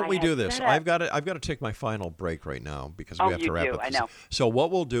 Why don't we do this? I've got to take my final break right now because we have to wrap up. I know. So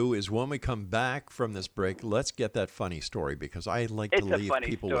what we'll do is when we come back from this break, let's get that funny story because I like to leave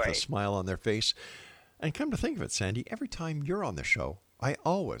people with a smile on their face. And come to think of it, Sandi, every time you're on the show, I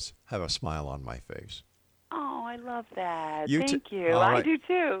always have a smile on my face. Oh, I love that. Thank you. Right. I do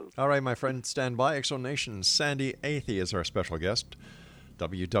too. All right, my friend, stand by. X-Zone Nation, Sandi Athey is our special guest.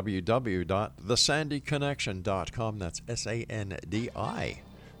 www.thesandiconnection.com. That's S-A-N-D-I.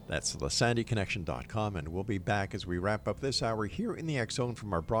 That's thesandiconnection.com. And we'll be back as we wrap up this hour here in the X-Zone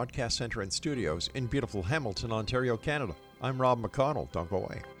from our broadcast center and studios in beautiful Hamilton, Ontario, Canada. I'm Rob McConnell. Don't go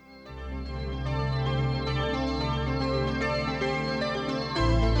away.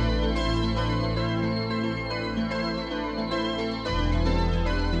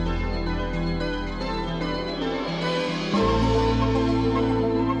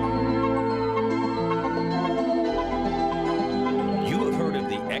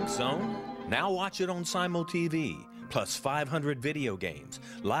 Zone? Now watch it on Simul TV, plus 500 video games,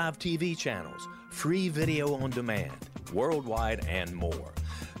 live TV channels, free video on demand, worldwide, and more.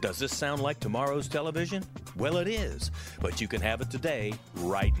 Does this sound like tomorrow's television? Well, it is, but you can have it today,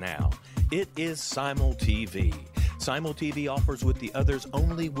 right now. It is Simul TV. Simul TV offers what the others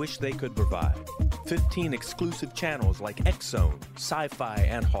only wish they could provide. 15 exclusive channels like X-Zone, Sci-Fi,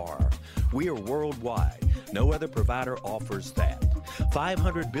 and Horror. We are worldwide. No other provider offers that.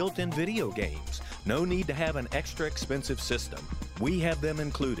 500 built-in video games. No need to have an extra expensive system. We have them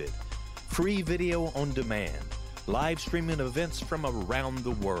included. Free video on demand. Live streaming events from around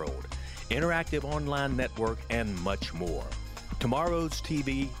the world. Interactive online network, and much more. Tomorrow's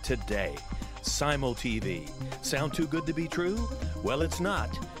TV today. Simul TV. Sound too good to be true? Well, it's not.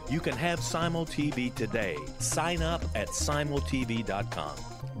 You can have Simul TV today. Sign up at simultv.com.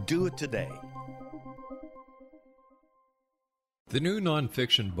 Do it today. The new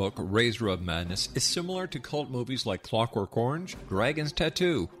nonfiction book, Razor of Madness, is similar to cult movies like Clockwork Orange, Dragon's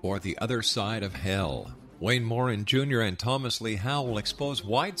Tattoo, or The Other Side of Hell. Wayne Morin Jr. and Thomas Lee Howe will expose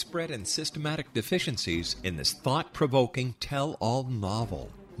widespread and systematic deficiencies in this thought-provoking tell-all novel.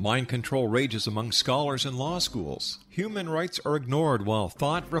 Mind control rages among scholars in law schools. Human rights are ignored while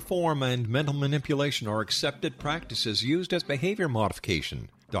thought reform and mental manipulation are accepted practices used as behavior modification.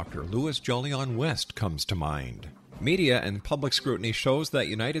 Dr. Louis Jolyon West comes to mind. Media and public scrutiny shows that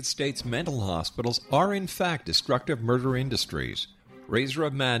United States mental hospitals are in fact destructive murder industries. Razor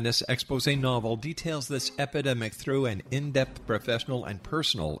of Madness expose novel details this epidemic through an in-depth professional and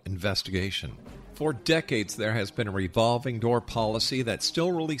personal investigation. For decades, there has been a revolving door policy that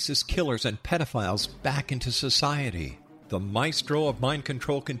still releases killers and pedophiles back into society. The maestro of mind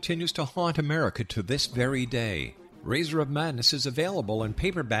control continues to haunt America to this very day. Razor of Madness is available in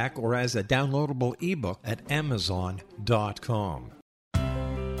paperback or as a downloadable ebook at Amazon.com.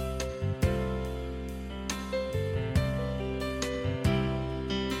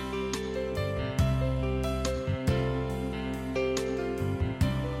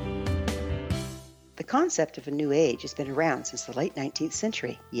 The concept of a new age has been around since the late 19th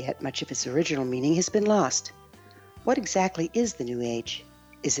century, yet much of its original meaning has been lost. What exactly is the new age?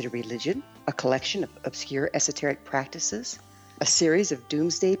 Is it a religion, a collection of obscure esoteric practices, a series of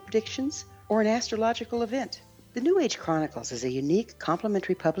doomsday predictions, or an astrological event? The New Age Chronicles is a unique,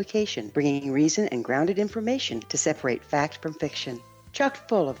 complementary publication bringing reason and grounded information to separate fact from fiction. Chock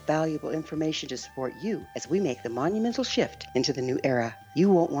full of valuable information to support you as we make the monumental shift into the new era.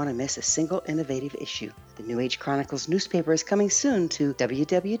 You won't want to miss a single innovative issue. The New Age Chronicles newspaper is coming soon to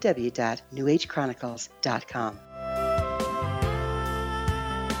www.newagechronicles.com.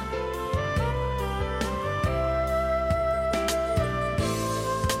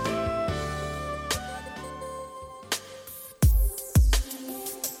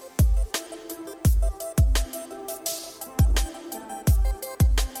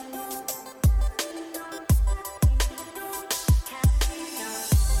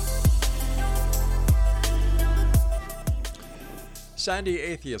 Sandi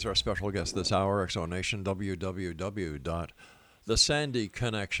Athey is our special guest this hour. X-Zone Nation,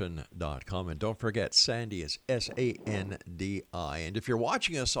 www.thesandiconnection.com. And don't forget, Sandi is S-A-N-D-I. And if you're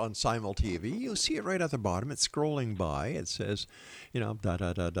watching us on Simul TV, you'll see it right at the bottom. It's scrolling by. It says,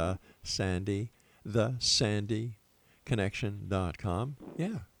 Sandi, thesandiconnection.com.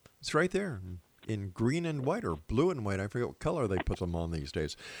 Yeah, it's right there. In green and white or blue and white. I forget what color they put them on these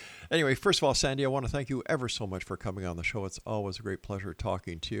days. Anyway, first of all, Sandi, I want to thank you ever so much for coming on the show. It's always a great pleasure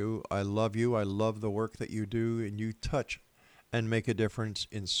talking to you. I love you. I love the work that you do, and you touch and make a difference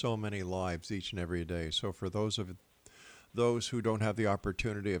in so many lives each and every day. So for those who don't have the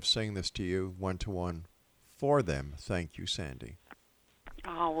opportunity of saying this to you one-to-one, for them. Thank you, Sandi.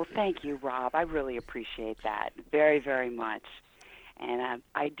 Oh, well, thank you, Rob. I really appreciate that very, very much. And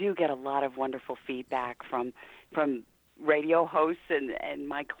I do get a lot of wonderful feedback from radio hosts and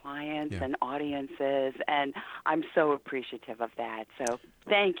my clients and audiences, and I'm so appreciative of that. So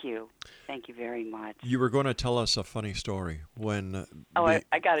thank you. Thank you very much. You were going to tell us a funny story when... I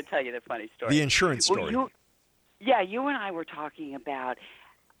got to tell you the funny story. The insurance story. Well, you and I were talking about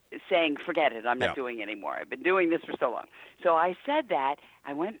saying, forget it, I'm not doing it anymore. I've been doing this for so long. So I said that.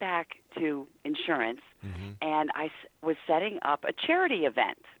 I went back to insurance, and I was setting up a charity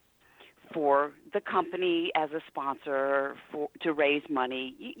event for the company as a sponsor to raise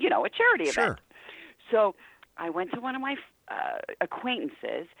money, a charity event. So I went to one of my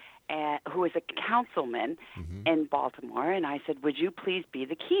acquaintances who is a councilman in Baltimore, and I said, would you please be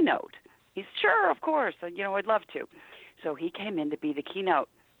the keynote? He's, sure, of course, I'd love to. So he came in to be the keynote.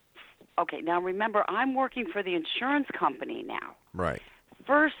 Okay, now remember, I'm working for the insurance company now. Right.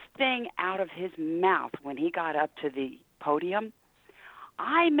 First thing out of his mouth when he got up to the podium,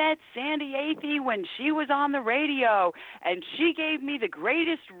 I met Sandi Athey when she was on the radio, and she gave me the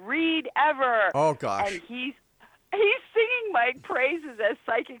greatest read ever. Oh, gosh. And he's singing my praises as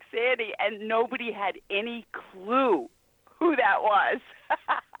Psychic Sandi, and nobody had any clue who that was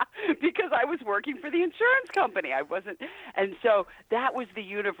because I was working for the insurance company. I wasn't. And so that was the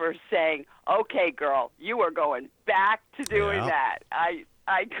universe saying, okay, girl, you are going back to doing that.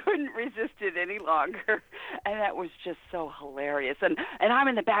 I couldn't resist it any longer, and that was just so hilarious. And I'm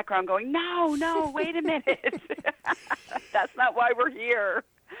in the background going, no, wait a minute. That's not why we're here.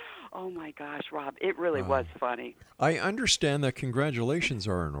 Oh, my gosh, Rob, it really was funny. I understand that congratulations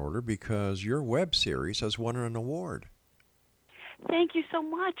are in order because your web series has won an award. Thank you so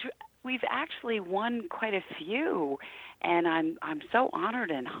much. We've actually won quite a few, and I'm so honored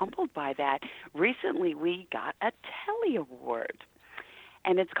and humbled by that. Recently, we got a Telly Award.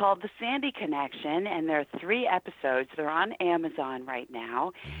 And it's called The Sandi Connection, and there are 3 episodes. They're on Amazon right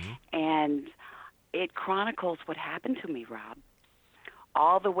now, and it chronicles what happened to me, Rob,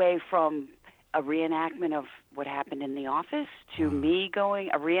 all the way from a reenactment of what happened in the office to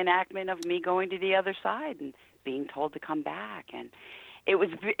a reenactment of me going to the other side and being told to come back. And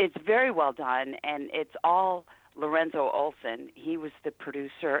it's very well done, and it's all Lorenzo Olson. He was the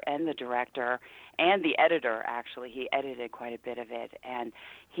producer and the director and the editor, actually. He edited quite a bit of it, and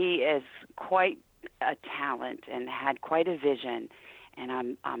he is quite a talent and had quite a vision,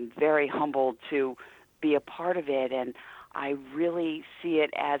 and I'm very humbled to be a part of it, and I really see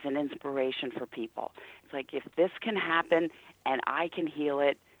it as an inspiration for people. It's like, if this can happen and I can heal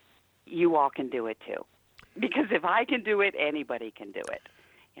it, you all can do it too. Because if I can do it, anybody can do it.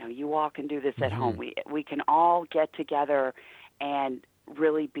 You all can do this at home. We can all get together and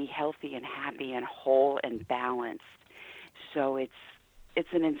really be healthy and happy and whole and balanced. So it's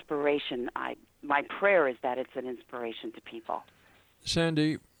an inspiration. My prayer is that it's an inspiration to people.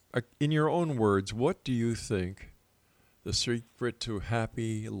 Sandi, in your own words, what do you think the secret to a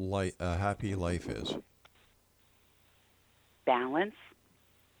happy life is? Balance.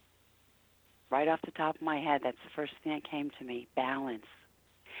 Right off the top of my head, that's the first thing that came to me, balance.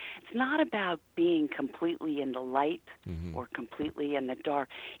 It's not about being completely in the light or completely in the dark.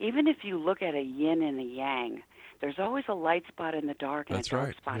 Even if you look at a yin and a yang, there's always a light spot in the dark and a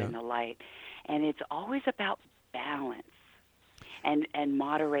dark spot in the light. And it's always about balance and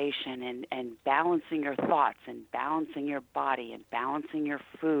moderation and balancing your thoughts and balancing your body and balancing your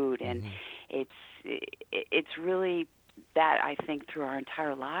food. And it's really that, I think, through our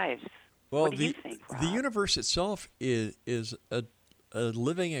entire lives. Well, what do you think, Rob? The universe itself is a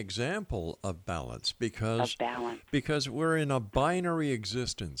living example of balance because we're in a binary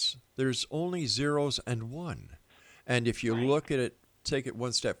existence. There's only zeros and one. And if you look at it, take it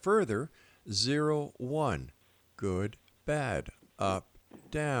one step further, 0, 1, good, bad, up,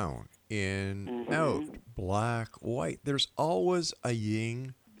 down, in, out, black, white. There's always a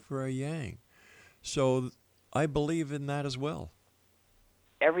yin for a yang. So I believe in that as well.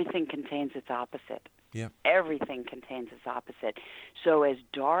 Everything contains its opposite. Yeah. Everything contains its opposite. So as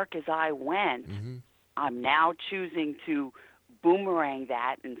dark as I went, I'm now choosing to boomerang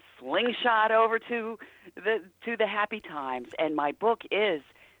that and slingshot over to the happy times. And my book is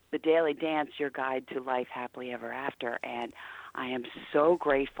The Daily Dance, Your Guide to Life Happily Ever After. And I am so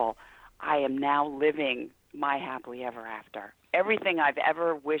grateful. I am now living my happily ever after. Everything I've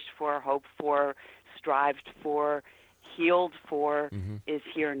ever wished for, hoped for, strived for, healed for is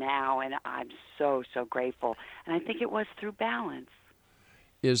here now, and I'm so, so grateful. And I think it was through balance.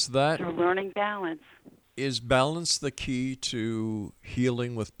 Through learning balance. Is balance the key to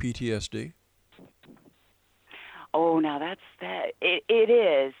healing with PTSD? Oh, now that's that. It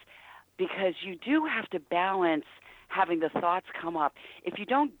is, because you do have to balance having the thoughts come up. If you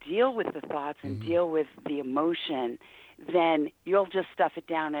don't deal with the thoughts and deal with the emotion, then you'll just stuff it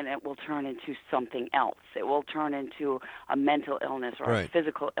down and it will turn into something else. It will turn into a mental illness or a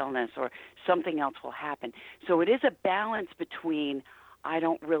physical illness, or something else will happen. So it is a balance between, I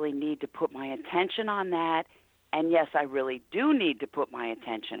don't really need to put my attention on that, and yes, I really do need to put my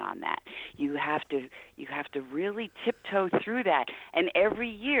attention on that. You have to really tiptoe through that. And every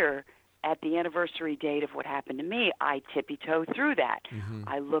year, at the anniversary date of what happened to me, I tippy-toe through that.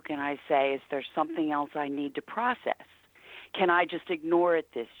 I look and I say, is there something else I need to process? Can I just ignore it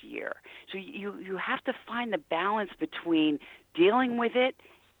this year? So you have to find the balance between dealing with it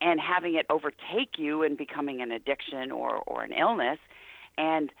and having it overtake you and becoming an addiction or an illness,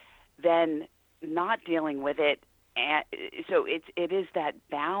 and then not dealing with it. And so it is that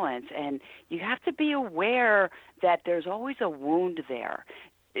balance, and you have to be aware that there's always a wound there.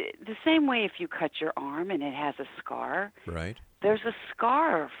 The same way if you cut your arm and it has a scar, there's a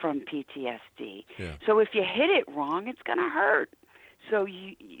scar from PTSD. Yeah. So if you hit it wrong, it's going to hurt. So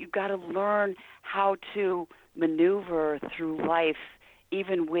you got to learn how to maneuver through life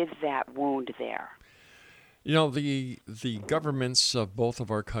even with that wound there. You know, the governments of both of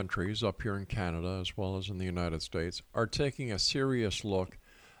our countries, up here in Canada as well as in the United States, are taking a serious look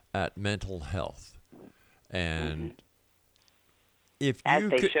at mental health. And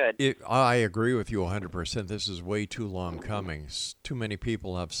I agree with you 100%. This is way too long coming. Too many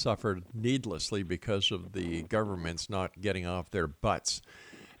people have suffered needlessly because of the governments not getting off their butts,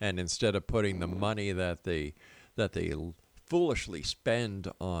 and instead of putting the money that they foolishly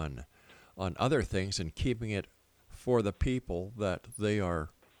spend on other things and keeping it for the people that they are,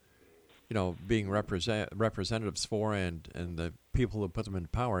 being representatives for, and the people who put them in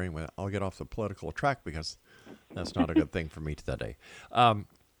power. Anyway, I'll get off the political track because that's not a good thing for me today.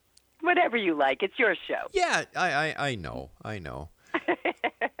 Whatever you like. It's your show. Yeah, I know.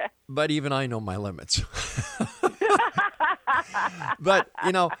 But even I know my limits. But,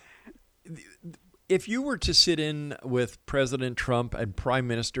 if you were to sit in with President Trump and Prime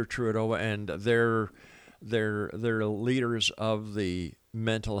Minister Trudeau and their leaders of the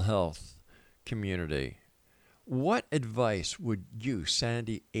mental health community, what advice would you,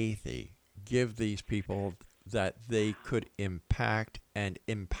 Sandi Athey, give these people that they could impact and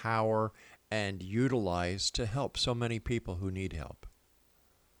empower and utilize to help so many people who need help?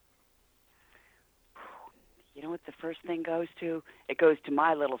 You know what the first thing goes to? It goes to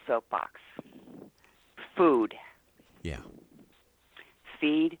my little soapbox. Food. Yeah.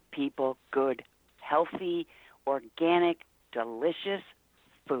 Feed people good, healthy, organic, delicious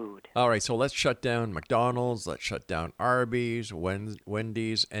food. All right, so let's shut down McDonald's, let's shut down Arby's,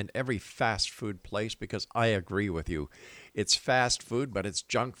 Wendy's, and every fast food place, because I agree with you. It's fast food, but it's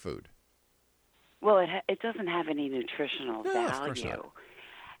junk food. Well, it doesn't have any nutritional value. Of course not.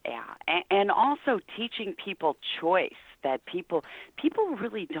 Yeah, and also teaching people choice, that people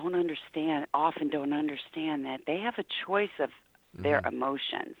really often don't understand that they have a choice of their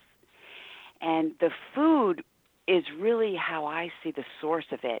emotions. And the food is really how I see the source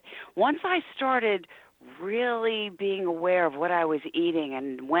of it. Once I started really being aware of what I was eating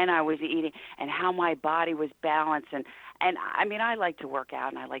and when I was eating and how my body was balanced, and I mean, I like to work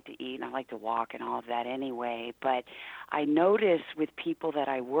out and I like to eat and I like to walk and all of that anyway, but I notice with people that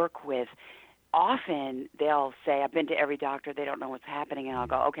I work with, often they'll say, I've been to every doctor, they don't know what's happening, and I'll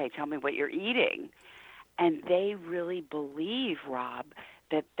go, okay, tell me what you're eating. And they really believe, Rob,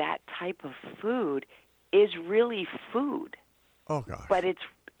 that type of food is really food. Oh, gosh. But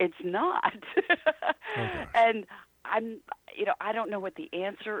it's not. Oh, gosh. And I don't know what the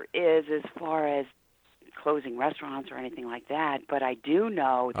answer is as far as closing restaurants or anything like that, but I do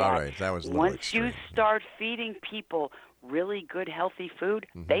know that, all right, that was a little once extreme. you start feeding people really good, healthy food,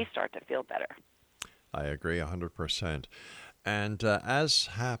 they start to feel better. I agree 100%. And as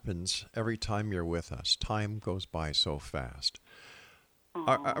happens every time you're with us, time goes by so fast.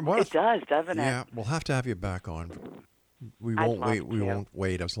 It does, doesn't it? Yeah, we'll have to have you back on. We won't wait. We won't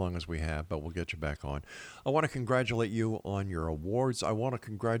wait as long as we have, but we'll get you back on. I want to congratulate you on your awards. I want to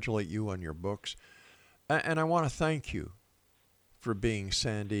congratulate you on your books. And I want to thank you for being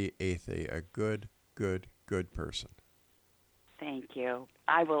Sandi Athey, a good person. Thank you.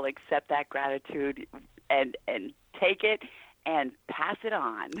 I will accept that gratitude and take it and pass it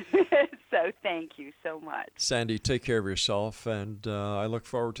on. So thank you so much. Sandi, take care of yourself, and I look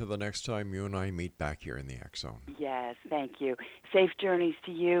forward to the next time you and I meet back here in the X Zone. Yes, thank you. Safe journeys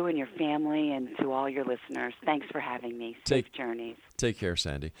to you and your family and to all your listeners. Thanks for having me. Safe journeys. Take care,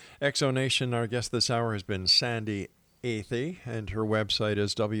 Sandi. X Zone Nation, our guest this hour has been Sandi Athey, and her website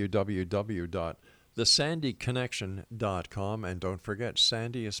is www.thesandiconnection.com. And don't forget,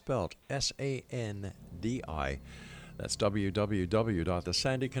 Sandi is spelled S-A-N-D-I. That's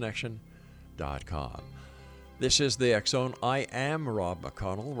www.thesandiconnection.com. This is the X Zone. I am Rob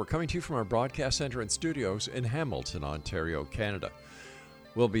McConnell. We're coming to you from our broadcast center and studios in Hamilton, Ontario, Canada.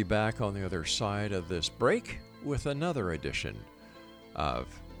 We'll be back on the other side of this break with another edition of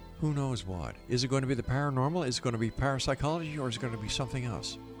who knows what. Is it going to be the paranormal? Is it going to be parapsychology? Or is it going to be something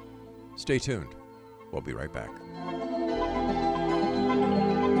else? Stay tuned. We'll be right back.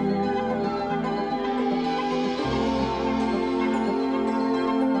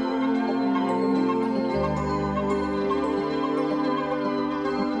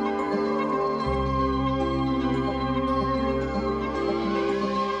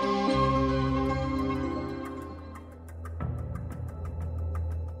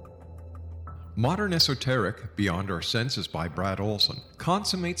 Modern Esoteric, Beyond Our Senses by Brad Olson,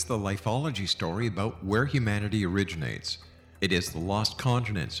 consummates the lifeology story about where humanity originates. It is the lost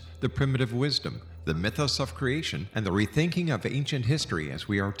continents, the primitive wisdom, the mythos of creation, and the rethinking of ancient history as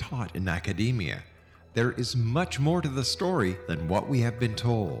we are taught in academia. There is much more to the story than what we have been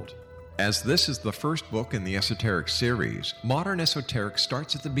told. As this is the first book in the Esoteric series, Modern Esoteric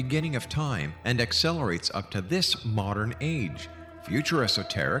starts at the beginning of time and accelerates up to this modern age. Future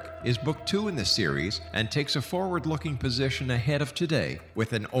Esoteric is book 2 in the series and takes a forward-looking position ahead of today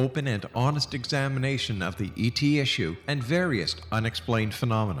with an open and honest examination of the ET issue and various unexplained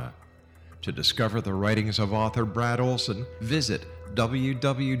phenomena. To discover the writings of author Brad Olson, visit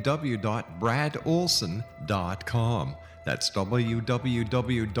www.bradolson.com. That's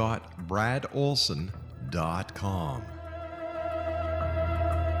www.bradolson.com.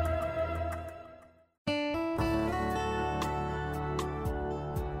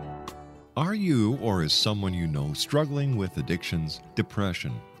 Are you or is someone you know struggling with addictions,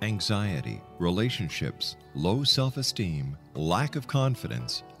 depression, anxiety, relationships, low self-esteem, lack of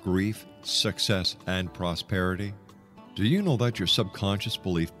confidence, grief, success, and prosperity? Do you know that your subconscious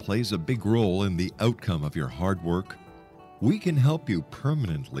belief plays a big role in the outcome of your hard work? We can help you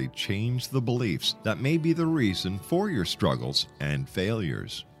permanently change the beliefs that may be the reason for your struggles and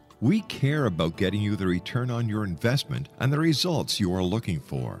failures. We care about getting you the return on your investment and the results you are looking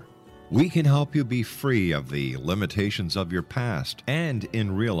for. We can help you be free of the limitations of your past and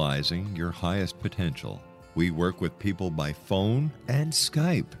in realizing your highest potential. We work with people by phone and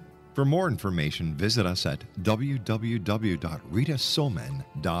Skype. For more information, visit us at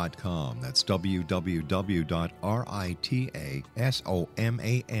www.ritasoman.com. That's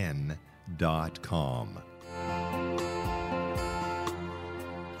www.ritasoman.com.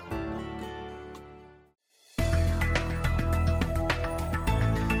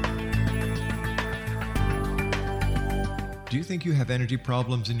 Do you think you have energy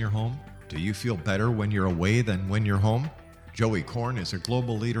problems in your home? Do you feel better when you're away than when you're home? Joey Korn is a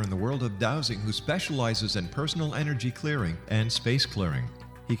global leader in the world of dowsing who specializes in personal energy clearing and space clearing.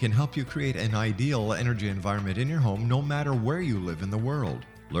 He can help you create an ideal energy environment in your home no matter where you live in the world.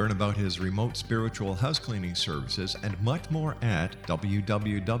 Learn about his remote spiritual house cleaning services and much more at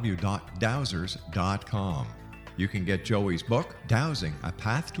www.dowsers.com. You can get Joey's book, Dowsing, A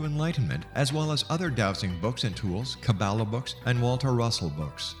Path to Enlightenment, as well as other dowsing books and tools, Kabbalah books, and Walter Russell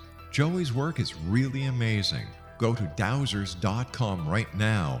books. Joey's work is really amazing. Go to dowsers.com right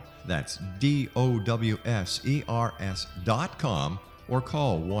now. That's DOWSERS.com or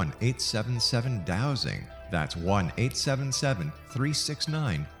call 1-877-DOWSING. That's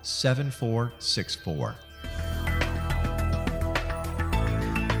 1-877-369-7464.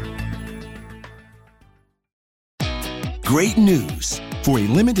 Great news! For a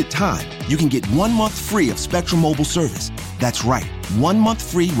limited time, you can get 1 month free of Spectrum Mobile service. That's right, 1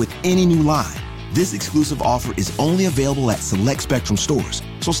 month free with any new line. This exclusive offer is only available at select Spectrum stores,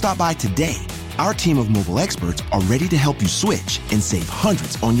 so stop by today. Our team of mobile experts are ready to help you switch and save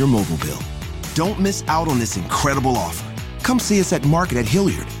hundreds on your mobile bill. Don't miss out on this incredible offer. Come see us at Market at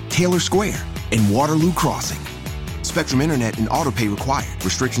Hilliard, Taylor Square, and Waterloo Crossing. Spectrum Internet and autopay required.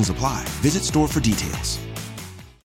 Restrictions apply. Visit store for details.